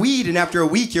quit weed, and after a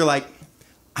week, you're like,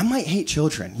 I might hate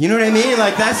children. You know what I mean?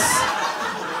 Like, that's...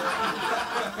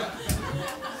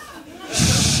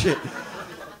 shit.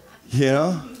 You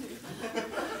know?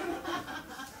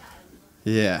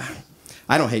 Yeah.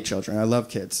 I don't hate children. I love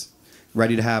kids.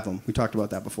 Ready to have them. We talked about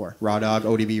that before. Raw dog,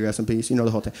 ODB, rest in peace. You know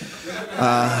the whole thing.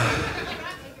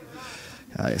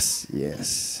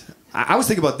 Yes. I was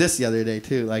thinking about this the other day,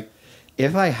 too. Like,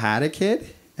 if I had a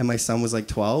kid and my son was like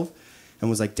 12 and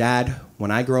was like, Dad,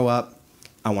 when I grow up,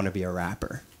 I want to be a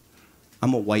rapper.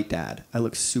 I'm a white dad. I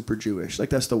look super Jewish. Like,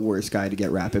 that's the worst guy to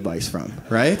get rap advice from,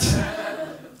 right?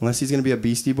 Unless he's going to be a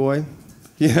Beastie Boy,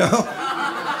 you know?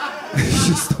 He's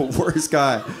just the worst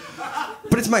guy.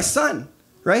 But it's my son,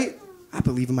 right? I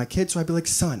believe in my kid, so I'd be like,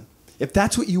 son, if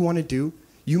that's what you want to do,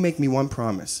 you make me one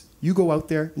promise. You go out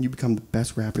there and you become the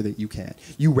best rapper that you can.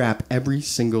 You rap every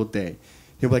single day.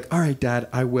 He'll be like, all right, Dad,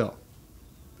 I will.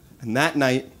 And that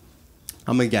night,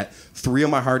 I'm going to get 3 of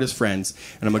my hardest friends,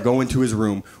 and I'm going to go into his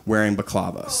room wearing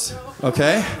baklavas.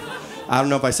 Okay? I don't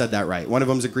know if I said that right. One of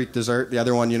them's a Greek dessert. The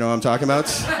other one, you know what I'm talking about?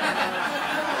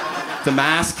 The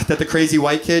mask that the crazy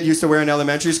white kid used to wear in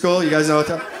elementary school. You guys know what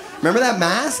remember that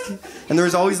mask? And there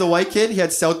was always the white kid. He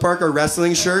had South Park or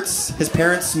wrestling shirts. His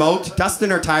parents smoked.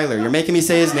 Dustin or Tyler? You're making me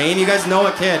say his name. You guys know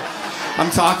what kid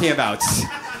I'm talking about.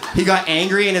 He got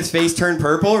angry and his face turned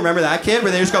purple. Remember that kid?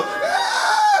 Where they just go,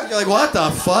 ah! You're like, what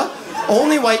the fuck?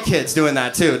 Only white kids doing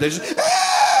that too. They're just,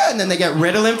 ah! And then they get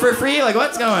Ritalin for free. Like,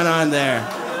 what's going on there?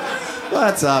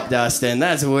 What's up, Dustin?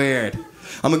 That's weird.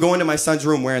 I'm going to go into my son's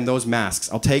room wearing those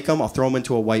masks. I'll take them, I'll throw them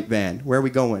into a white van. Where are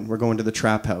we going? We're going to the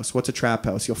trap house. What's a trap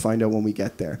house? You'll find out when we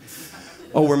get there.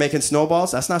 Oh, we're making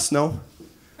snowballs? That's not snow.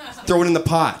 Throw it in the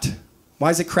pot.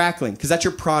 Why is it crackling? Because that's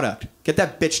your product. Get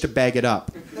that bitch to bag it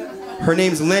up. Her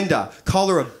name's Linda. Call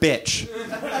her a bitch.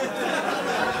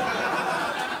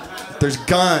 There's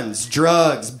guns,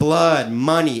 drugs, blood,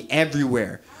 money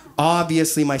everywhere.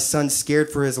 Obviously, my son's scared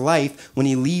for his life. When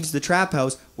he leaves the trap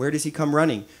house, where does he come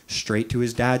running? Straight to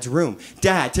his dad's room.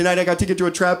 Dad, tonight I got to get to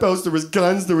a trap house. There was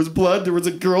guns, there was blood, there was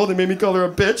a girl. They made me call her a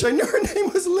bitch. I knew her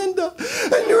name was Linda.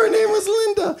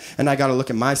 And I got to look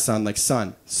at my son like,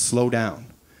 son, slow down.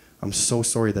 I'm so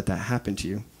sorry that happened to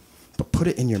you. But put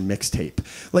it in your mixtape.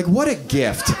 Like, what a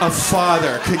gift a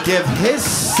father could give his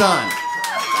son.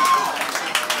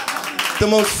 The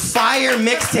most fire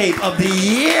mixtape of the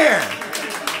year.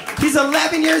 He's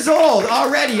 11 years old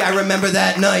already. I remember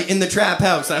that night in the trap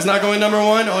house. That's not going number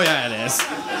 1? Oh, yeah, it is.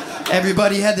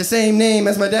 Everybody had the same name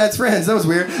as my dad's friends. That was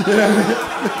weird.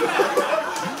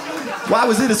 Why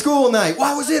was it a school night?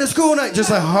 Why was it a school night?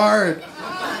 Just like hard.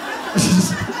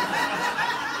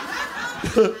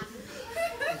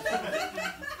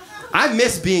 I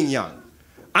miss being young.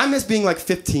 I miss being like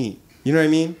 15. You know what I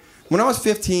mean? When I was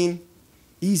 15,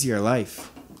 easier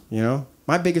life, you know?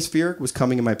 My biggest fear was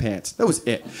coming in my pants. That was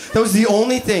it. That was the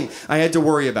only thing I had to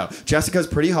worry about. Jessica's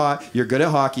pretty hot, you're good at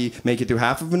hockey, make it through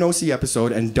half of an OC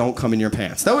episode, and don't come in your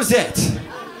pants. That was it.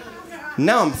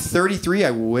 Now I'm 33,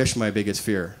 I wish my biggest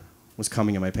fear was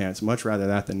coming in my pants. Much rather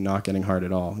that than not getting hard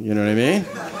at all. You know what I mean?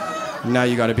 Now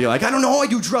you gotta be like, I don't know, I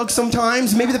do drugs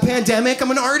sometimes, maybe the pandemic,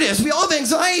 I'm an artist, we all have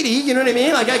anxiety, you know what I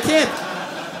mean? Like, I can't...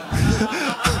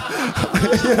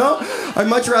 You know? I'd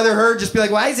much rather her just be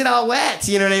like, why is it all wet?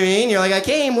 You know what I mean? You're like, I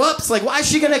came, whoops. Like, why is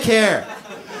she gonna care?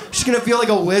 She's gonna feel like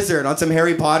a wizard on some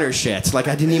Harry Potter shit. Like,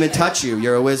 I didn't even touch you.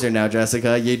 You're a wizard now,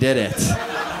 Jessica. You did it.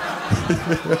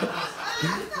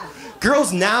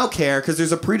 Girls now care because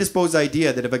there's a predisposed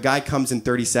idea that if a guy comes in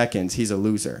 30 seconds, he's a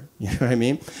loser. You know what I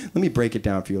mean? Let me break it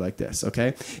down for you like this,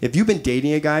 okay? If you've been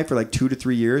dating a guy for like 2 to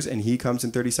 3 years and he comes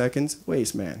in 30 seconds,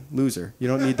 waste, man. Loser. You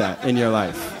don't need that in your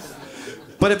life.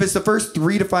 But if it's the first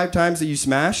 3 to 5 times that you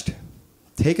smashed,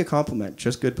 take a compliment.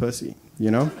 Just good pussy, you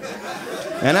know?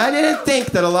 And I didn't think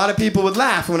that a lot of people would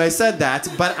laugh when I said that,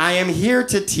 but I am here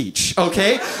to teach,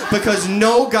 okay? Because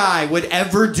no guy would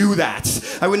ever do that.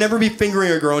 I would never be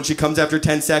fingering a girl and she comes after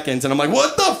 10 seconds and I'm like,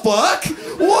 what the fuck?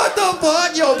 What the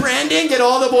fuck? Yo, Brandon, get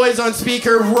all the boys on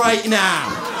speaker right now.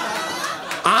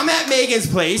 I'm at Megan's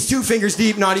place, 2 fingers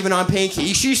deep, not even on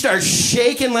pinky. She starts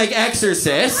shaking like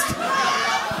Exorcist,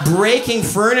 breaking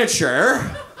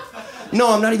furniture.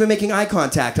 No, I'm not even making eye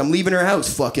contact. I'm leaving her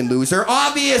house, fucking loser.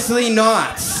 Obviously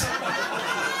not.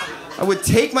 I would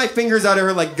take my fingers out of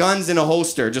her like guns in a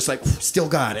holster, just like, still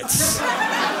got it.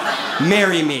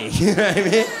 Marry me. You know what I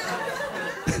mean?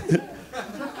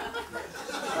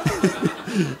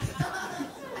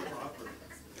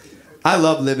 I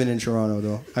love living in Toronto,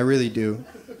 though. I really do.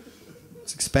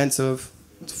 It's expensive.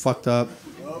 It's fucked up.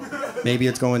 Maybe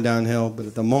it's going downhill, but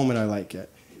at the moment, I like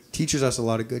it. Teaches us a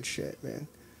lot of good shit, man.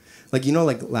 Like, you know,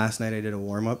 like last night I did a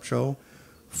warm-up show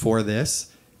for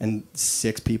this, and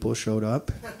 6 people showed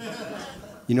up.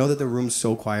 You know that the room's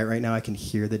so quiet right now, I can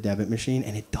hear the debit machine,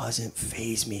 and it doesn't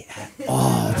faze me at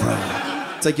all, bro.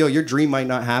 It's like, yo, your dream might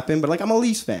not happen, but like, I'm a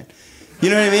Leafs fan.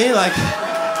 You know what I mean? Like,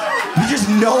 you just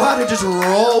know how to just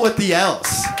roll with the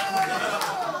L's.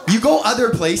 You go other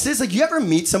places, like, you ever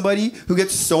meet somebody who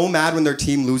gets so mad when their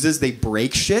team loses, they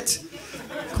break shit?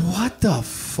 What the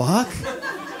fuck?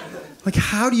 Like,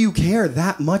 how do you care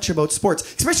that much about sports?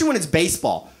 Especially when it's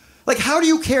baseball. Like, how do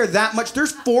you care that much?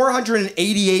 There's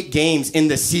 488 games in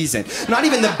the season. Not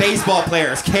even the baseball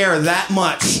players care that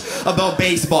much about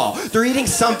baseball. They're eating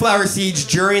sunflower seeds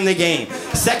during the game.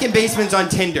 Second baseman's on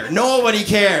Tinder. Nobody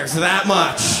cares that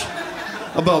much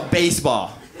about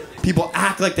baseball. People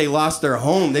act like they lost their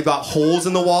home. They've got holes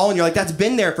in the wall, and you're like, that's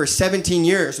been there for 17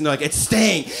 years. And they're like, it's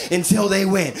staying until they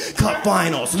win. Cup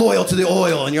finals, loyal to the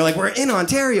oil. And you're like, we're in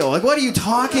Ontario. Like, what are you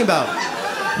talking about?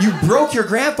 You broke your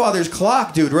grandfather's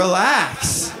clock, dude.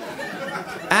 Relax.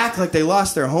 Act like they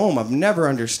lost their home. I've never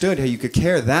understood how you could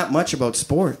care that much about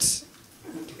sports.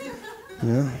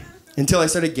 Yeah. Until I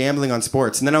started gambling on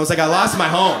sports. And then I was like, I lost my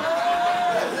home.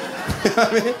 You know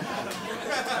what I mean?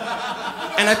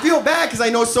 And I feel bad because I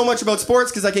know so much about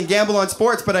sports because I can gamble on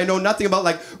sports, but I know nothing about,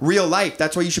 like, real life.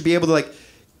 That's why you should be able to, like,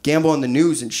 gamble on the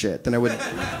news and shit. Then I would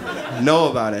know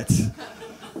about it.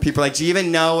 People are like, do you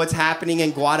even know what's happening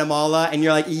in Guatemala? And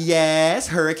you're like, yes,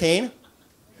 hurricane.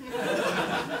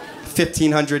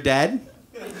 1,500 dead.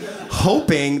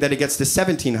 Hoping that it gets to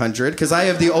 1,700 because I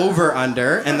have the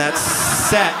over-under, and that's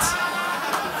set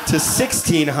to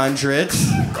 1,600.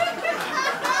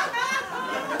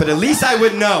 But at least I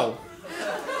would know.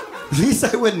 At least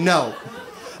I would know.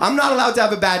 I'm not allowed to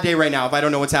have a bad day right now if I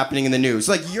don't know what's happening in the news.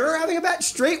 Like, you're having a bad,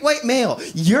 straight white male,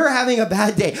 you're having a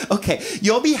bad day. Okay,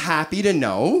 you'll be happy to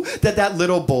know that that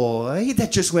little boy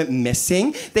that just went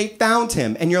missing, they found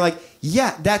him. And you're like,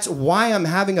 yeah, that's why I'm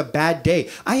having a bad day.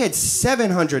 I had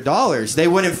 $700. They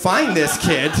wouldn't find this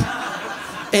kid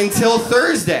until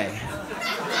Thursday.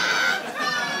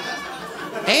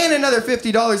 And another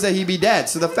 $50 that he'd be dead.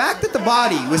 So the fact that the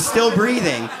body was still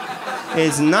breathing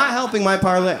is not helping my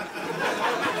parlay.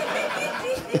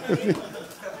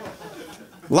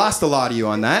 Lost a lot of you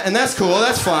on that, and that's cool,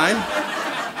 that's fine.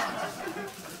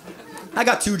 I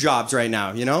got 2 jobs right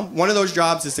now, you know? One of those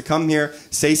jobs is to come here,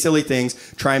 say silly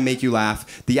things, try and make you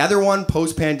laugh. The other one,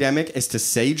 post-pandemic, is to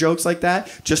say jokes like that,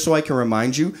 just so I can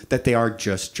remind you that they are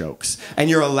just jokes. And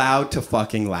you're allowed to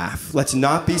fucking laugh. Let's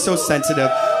not be so sensitive.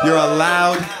 You're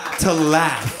allowed to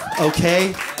laugh,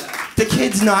 okay? The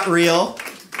kid's not real,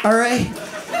 all right?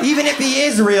 Even if he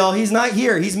is real, he's not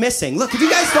here. He's missing. Look, if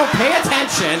you guys don't pay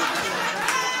attention,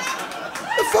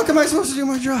 the fuck am I supposed to do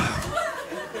my job?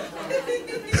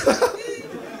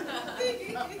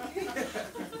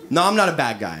 No, I'm not a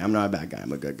bad guy. I'm not a bad guy.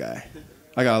 I'm a good guy.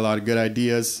 I got a lot of good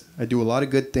ideas. I do a lot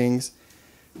of good things.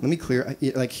 Let me clear.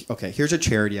 Like, okay, here's a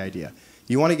charity idea.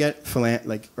 You want to get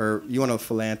you want to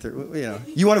philanthropy. You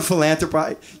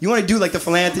want to do like the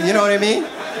philanthropy. You know what I mean?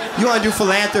 You want to do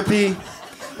philanthropy.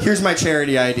 Here's my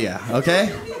charity idea,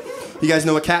 okay? You guys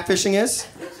know what catfishing is,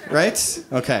 right?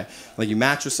 Okay, like you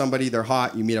match with somebody, they're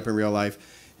hot, you meet up in real life,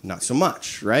 not so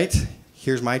much, right?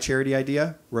 Here's my charity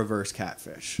idea, reverse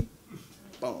catfish.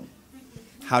 Boom.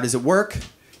 How does it work?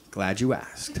 Glad you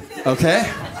asked, okay?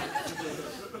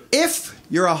 If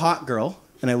you're a hot girl,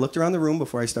 and I looked around the room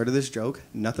before I started this joke,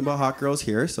 nothing but hot girls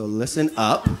here, so listen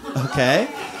up, okay?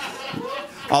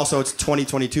 Also, it's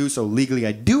 2022, so legally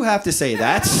I do have to say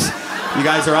that. You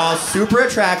guys are all super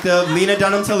attractive. Lena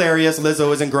Dunham's hilarious.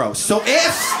 Lizzo isn't gross. So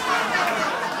if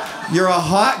you're a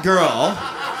hot girl,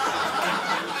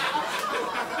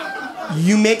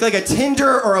 you make like a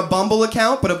Tinder or a Bumble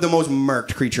account, but of the most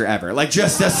murked creature ever. Like,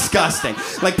 just disgusting.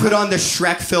 Like, put on the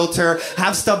Shrek filter,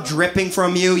 have stuff dripping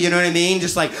from you, you know what I mean?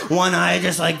 Just like one eye,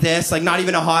 just like this. Like, not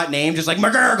even a hot name, just like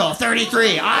McGurgle,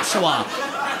 33, Oshawa.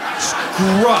 Just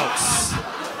gross.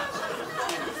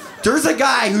 There's a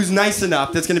guy who's nice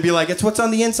enough that's gonna be like, it's what's on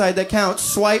the inside that counts.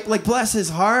 Swipe, like, bless his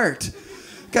heart.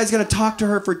 Guy's gonna talk to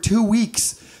her for 2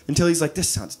 weeks until he's like, this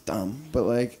sounds dumb, but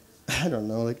like, I don't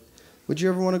know, like, would you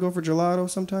ever want to go for gelato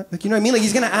sometime? Like, you know what I mean? Like,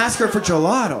 he's gonna ask her for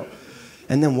gelato.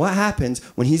 And then what happens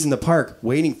when he's in the park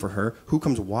waiting for her? Who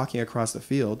comes walking across the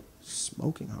field,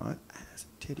 smoking hot, ass,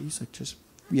 titties, like just,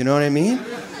 you know what I mean?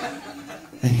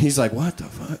 And he's like, what the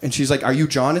fuck? And she's like, are you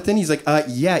Jonathan? He's like,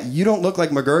 yeah, you don't look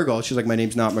like McGurgle. She's like, my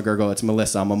name's not McGurgle, it's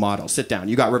Melissa, I'm a model. Sit down,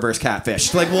 you got reverse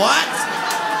catfish. Like,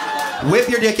 what? Whip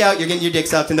your dick out, you're getting your dick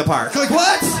sucked in the park. Like,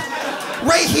 what?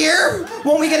 Right here?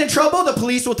 Won't we get in trouble? The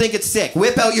police will think it's sick.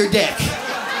 Whip out your dick.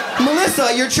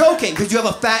 Melissa, you're choking because you have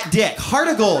a fat dick. Heart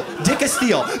of gold, dick of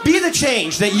steel. Be the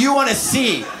change that you want to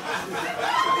see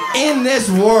in this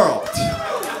world.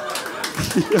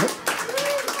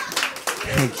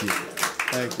 Thank you.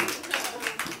 Thank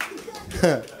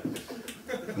you.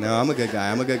 No, I'm a good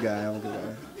guy.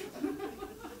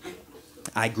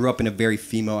 I grew up in a very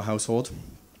female household.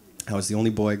 I was the only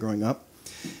boy growing up.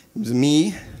 It was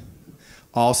me,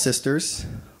 all sisters,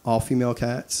 all female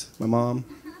cats, my mom.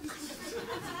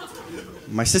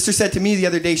 My sister said to me the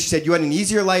other day, she said, you had an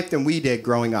easier life than we did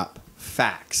growing up.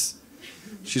 Facts.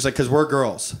 She's like, because we're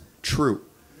girls. True.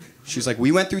 She's like,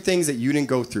 we went through things that you didn't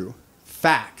go through.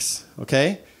 Facts.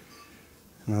 Okay?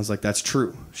 And I was like, that's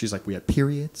true. She's like, we had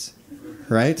periods,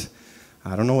 right?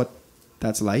 I don't know what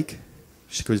that's like.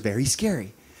 She goes, very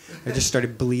scary. I just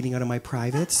started bleeding out of my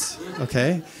privates,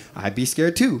 okay? I'd be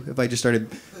scared too if I just started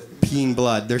peeing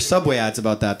blood. There's Subway ads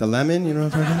about that. The lemon, you know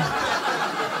what I'm talking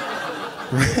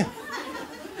about? Right?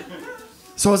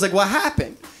 So I was like, what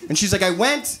happened? And she's like, I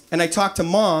went and I talked to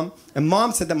mom, and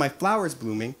mom said that my flower's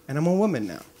blooming and I'm a woman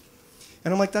now.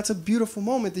 And I'm like, that's a beautiful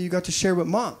moment that you got to share with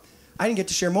mom. I didn't get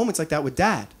to share moments like that with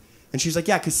dad. And she's like,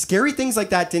 yeah, because scary things like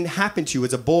that didn't happen to you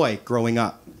as a boy growing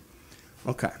up.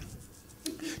 Okay.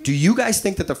 Do you guys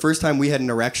think that the first time we had an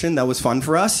erection, that was fun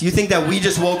for us? You think that we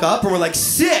just woke up and we're like,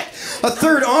 sick, a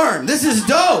third arm, this is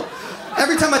dope.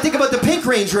 Every time I think about the Pink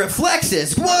Ranger, it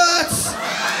flexes. What?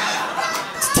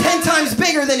 It's 10 times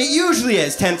bigger than it usually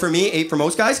is. 10 for me, 8 for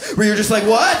most guys, where you're just like,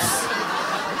 what?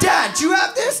 Dad, do you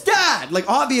have this? Dad? Like,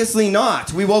 obviously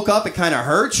not. We woke up, it kind of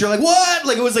hurts. You're like, what?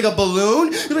 Like, it was like a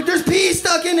balloon? You're like, there's pee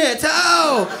stuck in it.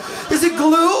 How? Is it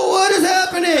glue? What is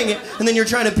happening? And then you're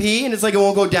trying to pee, and it's like it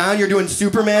won't go down. You're doing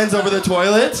Supermans over the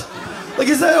toilet. Like,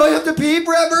 is that how I have to pee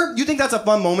forever? You think that's a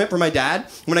fun moment for my dad?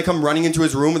 When I come running into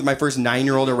his room with my first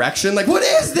 9-year-old erection? Like, what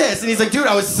is this? And he's like, dude,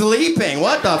 I was sleeping.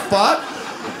 What the fuck?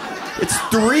 It's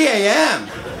 3 a.m.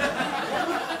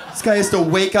 This guy has to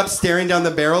wake up staring down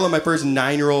the barrel of my first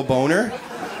 9-year-old boner.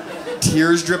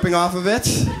 Tears dripping off of it.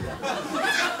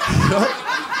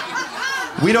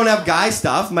 We don't have guy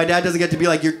stuff. My dad doesn't get to be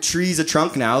like, your tree's a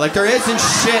trunk now. Like, there isn't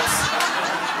shit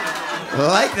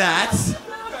like that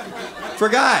for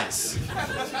guys.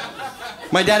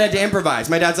 My dad had to improvise.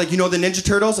 My dad's like, you know the Ninja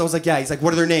Turtles? I was like, yeah. He's like,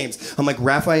 what are their names? I'm like,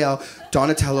 Raphael,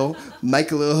 Donatello,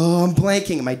 Michael, oh, I'm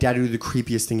blanking. And my dad would do the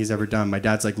creepiest thing he's ever done. My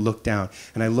dad's like, look down.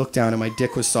 And I looked down and my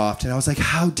dick was soft. And I was like,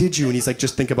 how did you? And he's like,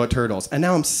 just think about turtles. And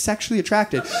now I'm sexually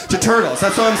attracted to turtles.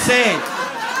 That's what I'm saying.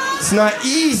 It's not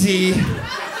easy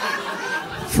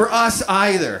for us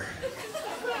either.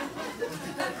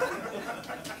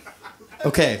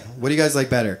 Okay, what do you guys like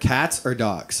better? Cats or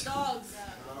dogs?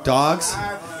 Dogs?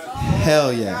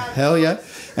 Hell yeah. Hell yeah.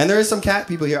 And there is some cat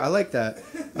people here. I like that.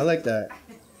 I like that.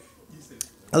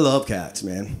 I love cats,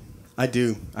 man. I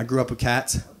do. I grew up with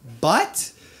cats.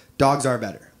 But dogs are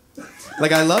better.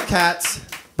 Like, I love cats,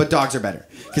 but dogs are better.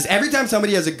 Because every time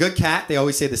somebody has a good cat, they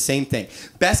always say the same thing.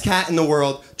 Best cat in the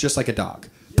world, just like a dog.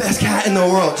 Best cat in the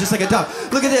world, just like a dog.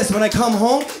 Look at this. When I come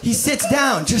home, he sits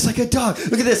down, just like a dog.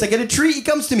 Look at this. I get a treat, he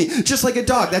comes to me, just like a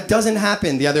dog. That doesn't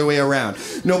happen the other way around.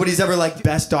 Nobody's ever like,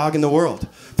 best dog in the world.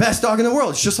 Best dog in the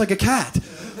world. It's just like a cat.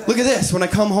 Look at this. When I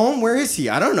come home, where is he?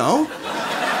 I don't know.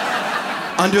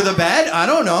 Under the bed? I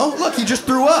don't know. Look, he just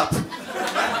threw up.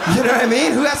 You know what I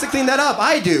mean? Who has to clean that up?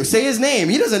 I do. Say his name.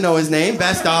 He doesn't know his name.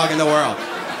 Best dog in the world.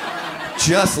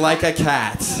 Just like a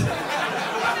cat.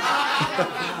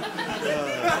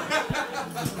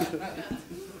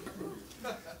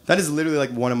 That is literally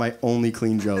like one of my only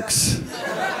clean jokes.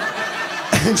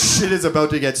 And shit is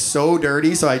about to get so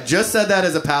dirty, so I just said that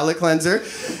as a palate cleanser.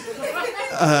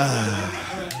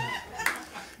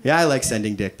 Yeah, I like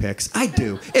sending dick pics. I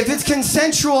do. If it's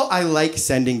consensual, I like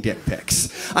sending dick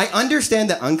pics. I understand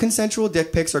that unconsensual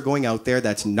dick pics are going out there.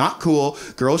 That's not cool.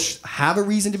 Girls have a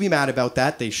reason to be mad about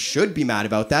that. They should be mad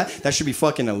about that. That should be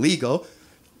fucking illegal.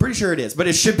 Pretty sure it is, but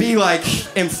it should be like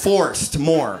enforced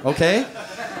more, okay?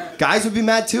 Guys would be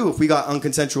mad too if we got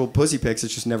unconsensual pussy pics.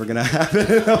 It's just never gonna happen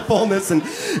in the fullness and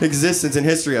existence and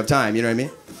history of time. You know what I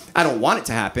mean? I don't want it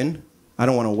to happen. I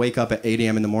don't want to wake up at 8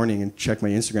 a.m. in the morning and check my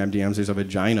Instagram DMs. There's a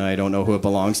vagina I don't know who it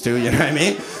belongs to, you know what I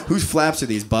mean? Whose flaps are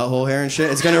these? Butthole hair and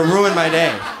shit? It's gonna ruin my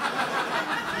day.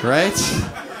 Right?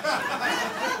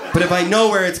 But if I know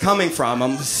where it's coming from,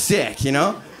 I'm sick, you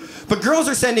know? But girls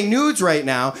are sending nudes right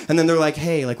now, and then they're like,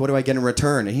 hey, like, what do I get in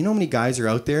return? And you know how many guys are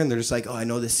out there, and they're just like, oh, I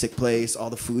know this sick place,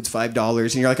 all the food's $5.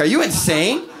 And you're like, are you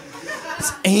insane?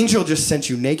 This angel just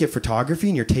sent you naked photography,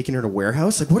 and you're taking her to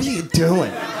warehouse? Like, what are you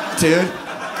doing, dude?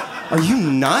 Are you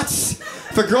nuts?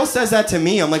 If a girl says that to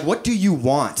me, I'm like, what do you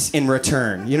want in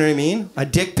return? You know what I mean? A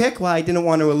dick pic? Well, I didn't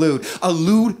want to allude.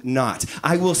 Allude not.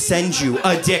 I will send you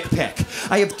a dick pic.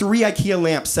 I have 3 IKEA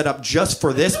lamps set up just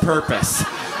for this purpose.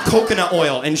 Coconut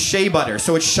oil and shea butter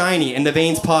so it's shiny and the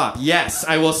veins pop. Yes,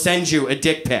 I will send you a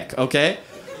dick pic, okay?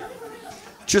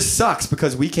 Just sucks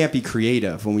because we can't be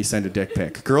creative when we send a dick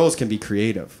pic. Girls can be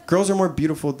creative. Girls are more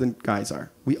beautiful than guys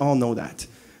are. We all know that.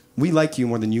 We like you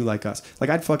more than you like us. Like,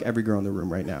 I'd fuck every girl in the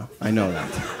room right now. I know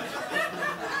that.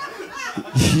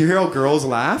 You hear how girls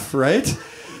laugh, right?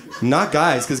 Not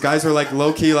guys, because guys are like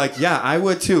low-key like, yeah, I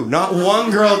would too. Not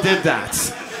one girl did that.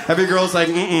 Every girl's like,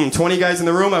 20 guys in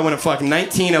the room, I want to fuck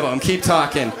 19 of them. Keep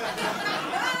talking.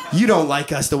 You don't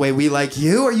like us the way we like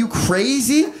you. Are you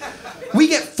crazy? We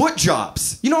get foot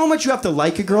jobs. You know how much you have to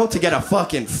like a girl to get a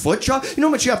fucking foot job? You know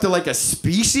how much you have to like a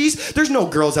species? There's no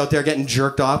girls out there getting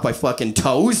jerked off by fucking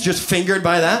toes, just fingered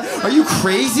by that. Are you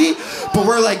crazy? But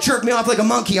we're like, jerk me off like a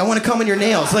monkey. I want to come in your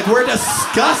nails. Like, we're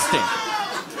disgusting.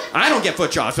 I don't get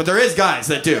foot jobs, but there is guys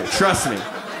that do. Trust me.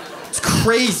 It's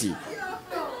crazy.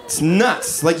 It's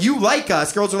nuts. Like, you like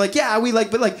us. Girls are like, yeah, we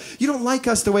like, but like, you don't like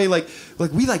us the way like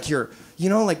we like your... You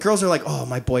know, like, girls are like, oh,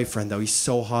 my boyfriend, though, he's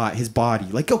so hot, his body.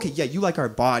 Like, okay, yeah, you like our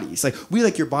bodies. Like, we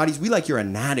like your bodies, we like your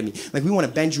anatomy. Like, we want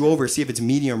to bend you over, see if it's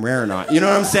medium rare or not. You know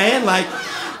what I'm saying? Like,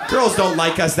 girls don't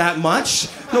like us that much.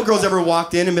 No girls ever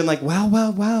walked in and been like,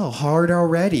 wow, hard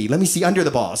already. Let me see under the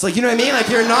balls. Like, you know what I mean? Like,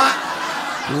 you're not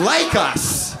like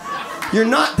us. You're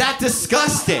not that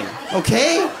disgusting,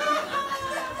 okay?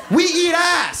 We eat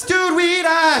ass. Dude, we eat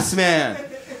ass, man.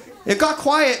 It got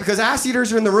quiet because ass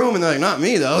eaters are in the room and they're like, not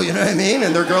me though, you know what I mean?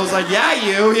 And their girl's like, yeah,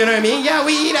 you know what I mean? Yeah,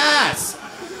 we eat ass.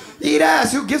 Eat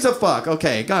ass, who gives a fuck?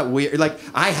 Okay, it got weird. Like,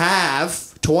 I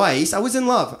have twice. I was in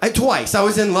love. Twice, I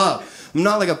was in love. I'm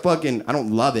not like a fucking, I don't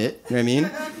love it, you know what I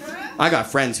mean? I got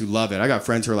friends who love it. I got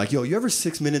friends who are like, yo, you ever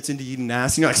 6 minutes into eating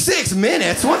ass? And you're like, 6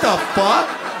 minutes? What the fuck?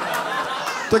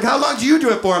 Like, how long do you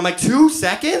do it for? I'm like, 2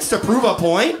 seconds to prove a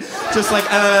point? Just like,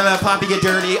 Poppy, get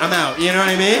dirty, I'm out, you know what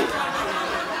I mean?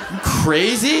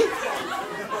 Crazy?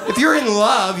 If you're in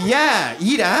love, yeah,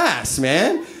 eat ass,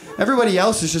 man. Everybody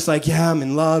else is just like, yeah, I'm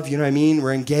in love, you know what I mean?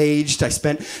 We're engaged. I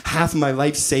spent half of my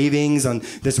life savings on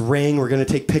this ring. We're gonna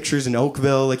take pictures in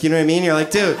Oakville. Like, you know what I mean? You're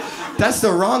like, dude, that's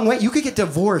the wrong way. You could get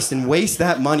divorced and waste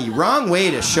that money. Wrong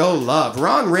way to show love.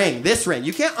 Wrong ring, this ring.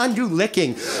 You can't undo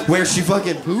licking where she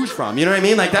fucking poos from. You know what I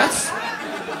mean? Like,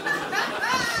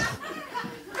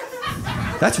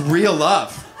 that's real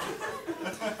love.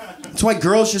 That's why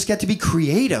girls just get to be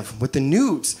creative with the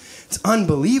nudes. It's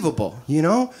unbelievable, you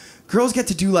know? Girls get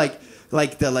to do like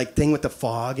the thing with the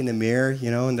fog in the mirror,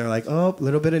 you know, and they're like, oh, a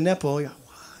little bit of nipple, you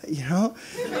know?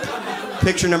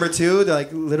 Picture number 2, they're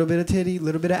like, little bit of titty,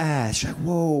 little bit of ass. You're like,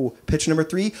 whoa. Picture number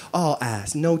 3, all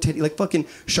ass, no titty. Like fucking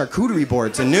charcuterie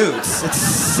boards and nudes. It's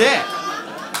sick.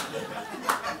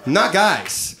 Not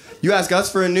guys. You ask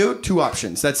us for a nude, 2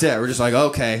 options. That's it. We're just like,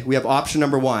 okay. We have option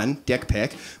number 1, dick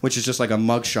pic, which is just like a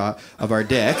mugshot of our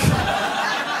dick.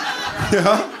 You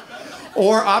know?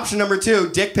 Or option number 2,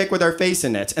 dick pic with our face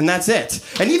in it. And that's it.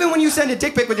 And even when you send a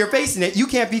dick pic with your face in it, you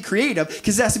can't be creative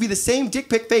because it has to be the same dick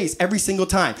pic face every single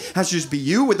time. It has to just be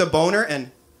you with a boner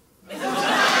and...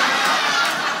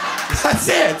 That's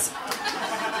it.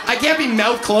 I can't be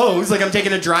mouth closed like I'm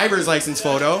taking a driver's license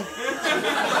photo.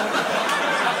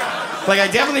 Like, I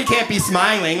definitely can't be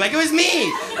smiling. Like, it was me.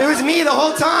 It was me the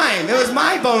whole time. It was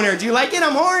my boner. Do you like it?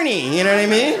 I'm horny. You know what I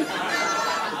mean?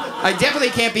 I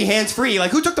definitely can't be hands-free. Like,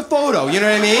 who took the photo? You know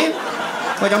what I mean?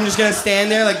 Like, I'm just gonna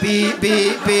stand there like, beep,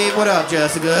 beep, beep. What up,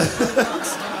 Jessica?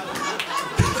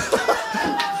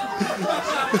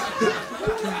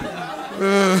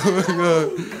 Oh, my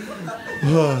God.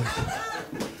 Oh.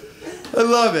 I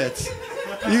love it.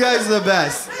 You guys are the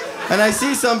best. And I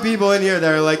see some people in here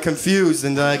that are like confused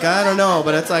and they're like, I don't know,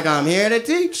 but it's like, I'm here to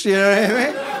teach, you know what I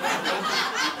mean?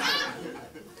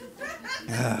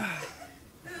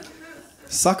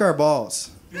 Suck our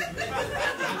balls.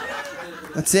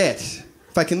 That's it.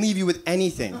 If I can leave you with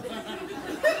anything.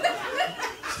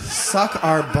 Suck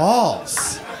our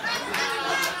balls.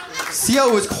 See how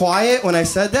it was quiet when I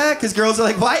said that? Because girls are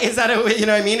like, why is that a, you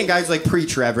know what I mean? And guys are like,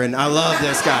 preach, Reverend. I love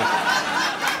this guy.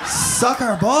 suck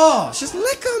our balls. Just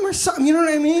lick them or something, you know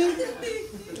what I mean?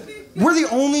 We're the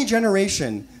only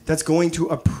generation that's going to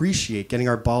appreciate getting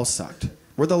our balls sucked.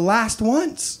 We're the last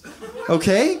ones,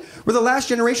 okay? We're the last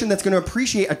generation that's going to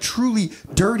appreciate a truly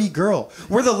dirty girl.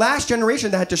 We're the last generation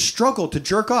that had to struggle to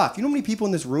jerk off. You know how many people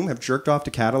in this room have jerked off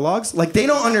to catalogs? Like, they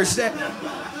don't understand.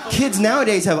 Kids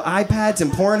nowadays have iPads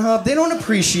and Pornhub. They don't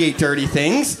appreciate dirty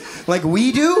things like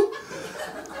we do.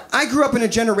 I grew up in a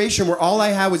generation where all I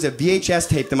had was a VHS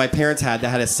tape that my parents had that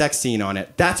had a sex scene on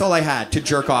it. That's all I had to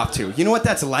jerk off to. You know what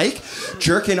that's like?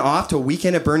 Jerking off to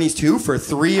Weekend at Bernie's 2 for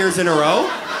 3 years in a row?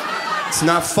 It's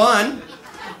not fun.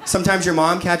 Sometimes your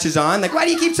mom catches on, like, why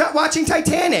do you keep watching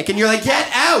Titanic? And you're like, get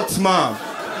out, Mom.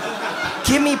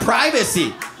 Give me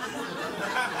privacy.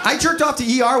 I jerked off to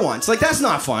ER once. Like, that's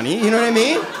not funny. You know what I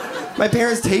mean? My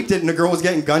parents taped it and the girl was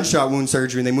getting gunshot wound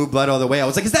surgery and they moved blood all the way. I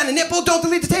was like, is that a nipple? Don't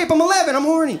delete the tape. I'm 11. I'm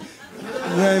horny. You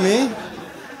know what I mean?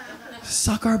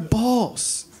 Suck our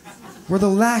balls. We're the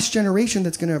last generation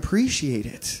that's going to appreciate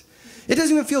it. It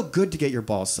doesn't even feel good to get your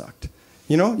balls sucked.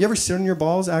 You know? You ever sit on your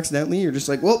balls accidentally? You're just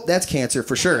like, well, that's cancer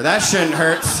for sure. That shouldn't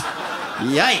hurt.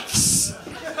 Yikes.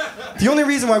 The only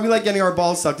reason why we like getting our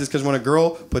balls sucked is because when a girl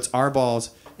puts our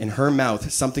balls in her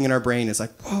mouth, something in our brain is like,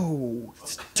 whoa,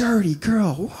 it's dirty,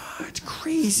 girl. Whoa, it's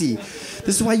crazy.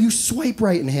 This is why you swipe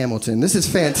right in Hamilton. This is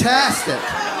fantastic.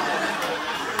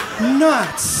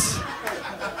 Nuts.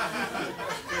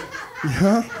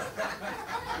 Yeah?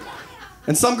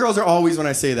 And some girls are always, when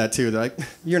I say that too, they're like,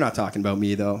 you're not talking about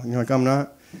me though. And you're like, I'm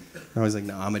not? I'm always like,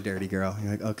 no, I'm a dirty girl. And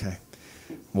you're like, okay.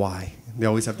 Why? They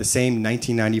always have the same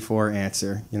 1994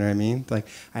 answer. You know what I mean? Like,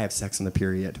 I have sex on the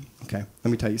period. Okay,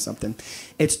 let me tell you something.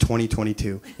 It's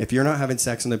 2022. If you're not having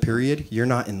sex on the period, you're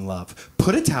not in love.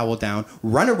 Put a towel down,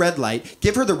 run a red light,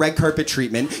 give her the red carpet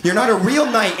treatment. You're not a real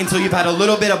knight until you've had a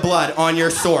little bit of blood on your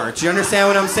sword. Do you understand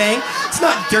what I'm saying? It's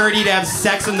not dirty to have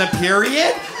sex on the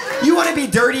period. You want to be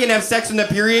dirty and have sex on the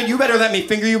period? You better let me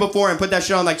finger you before and put that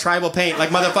shit on like tribal paint, like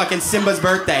motherfucking Simba's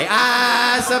birthday.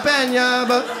 Ah,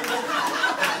 Sapenya.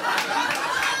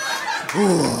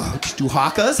 Ooh, just do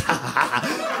hakas?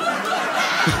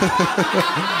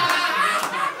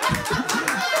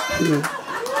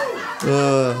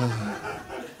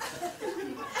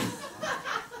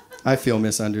 I feel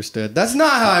misunderstood. That's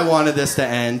not how I wanted this to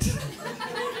end.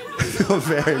 I feel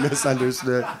very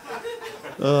misunderstood.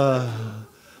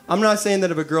 I'm not saying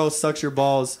that if a girl sucks your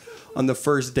balls on the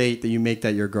first date that you make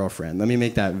that your girlfriend. Let me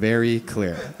make that very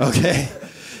clear, okay?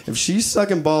 If she's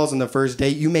sucking balls on the first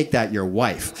date, you make that your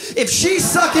wife. If she's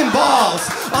sucking balls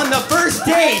on the first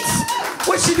date,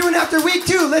 what's she doing after week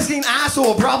 2? Listening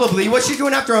asshole, probably. What's she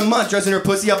doing after a month? Dressing her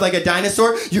pussy up like a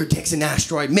dinosaur? Your dick's an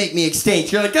asteroid. Make me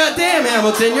extinct. You're like, God damn,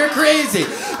 Hamilton, you're crazy.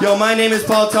 Yo, my name is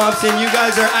Paul Thompson. You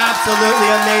guys are absolutely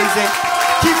amazing.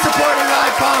 Keep supporting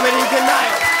live comedy. Good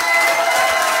night.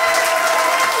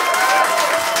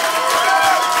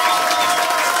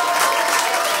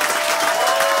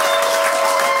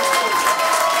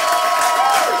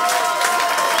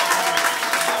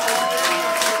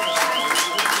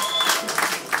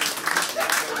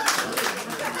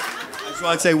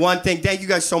 I'd say one thing. Thank you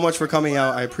guys so much for coming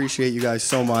out. I appreciate you guys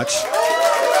so much.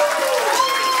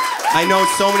 I know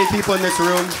so many people in this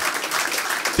room.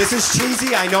 This is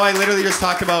cheesy. I know I literally just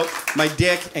talked about my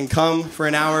dick and cum for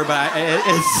an hour, but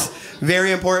it's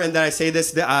very important that I say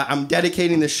this. I'm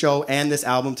dedicating this show and this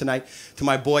album tonight to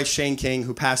my boy Shane King,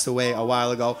 who passed away a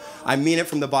while ago. I mean it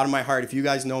from the bottom of my heart. If you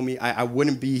guys know me, I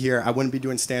wouldn't be here. I wouldn't be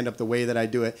doing stand-up the way that I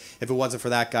do it if it wasn't for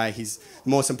that guy. He's the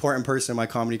most important person in my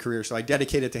comedy career. So I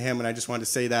dedicate it to him, and I just wanted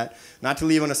to say that. Not to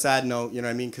leave on a sad note, you know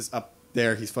what I mean? Because up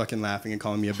there, he's fucking laughing and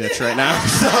calling me a bitch right now.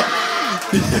 So,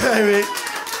 you know what I mean?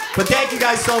 But thank you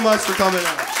guys so much for coming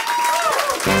out.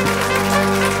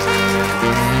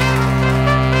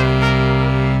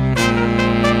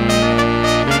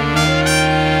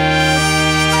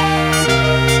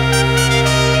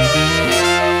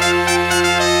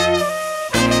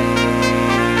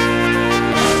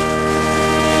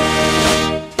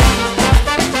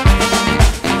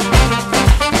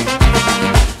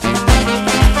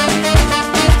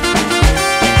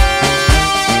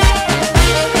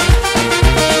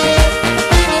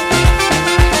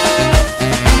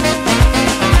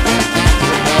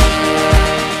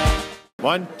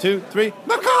 One, two, three,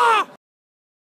 Macaw!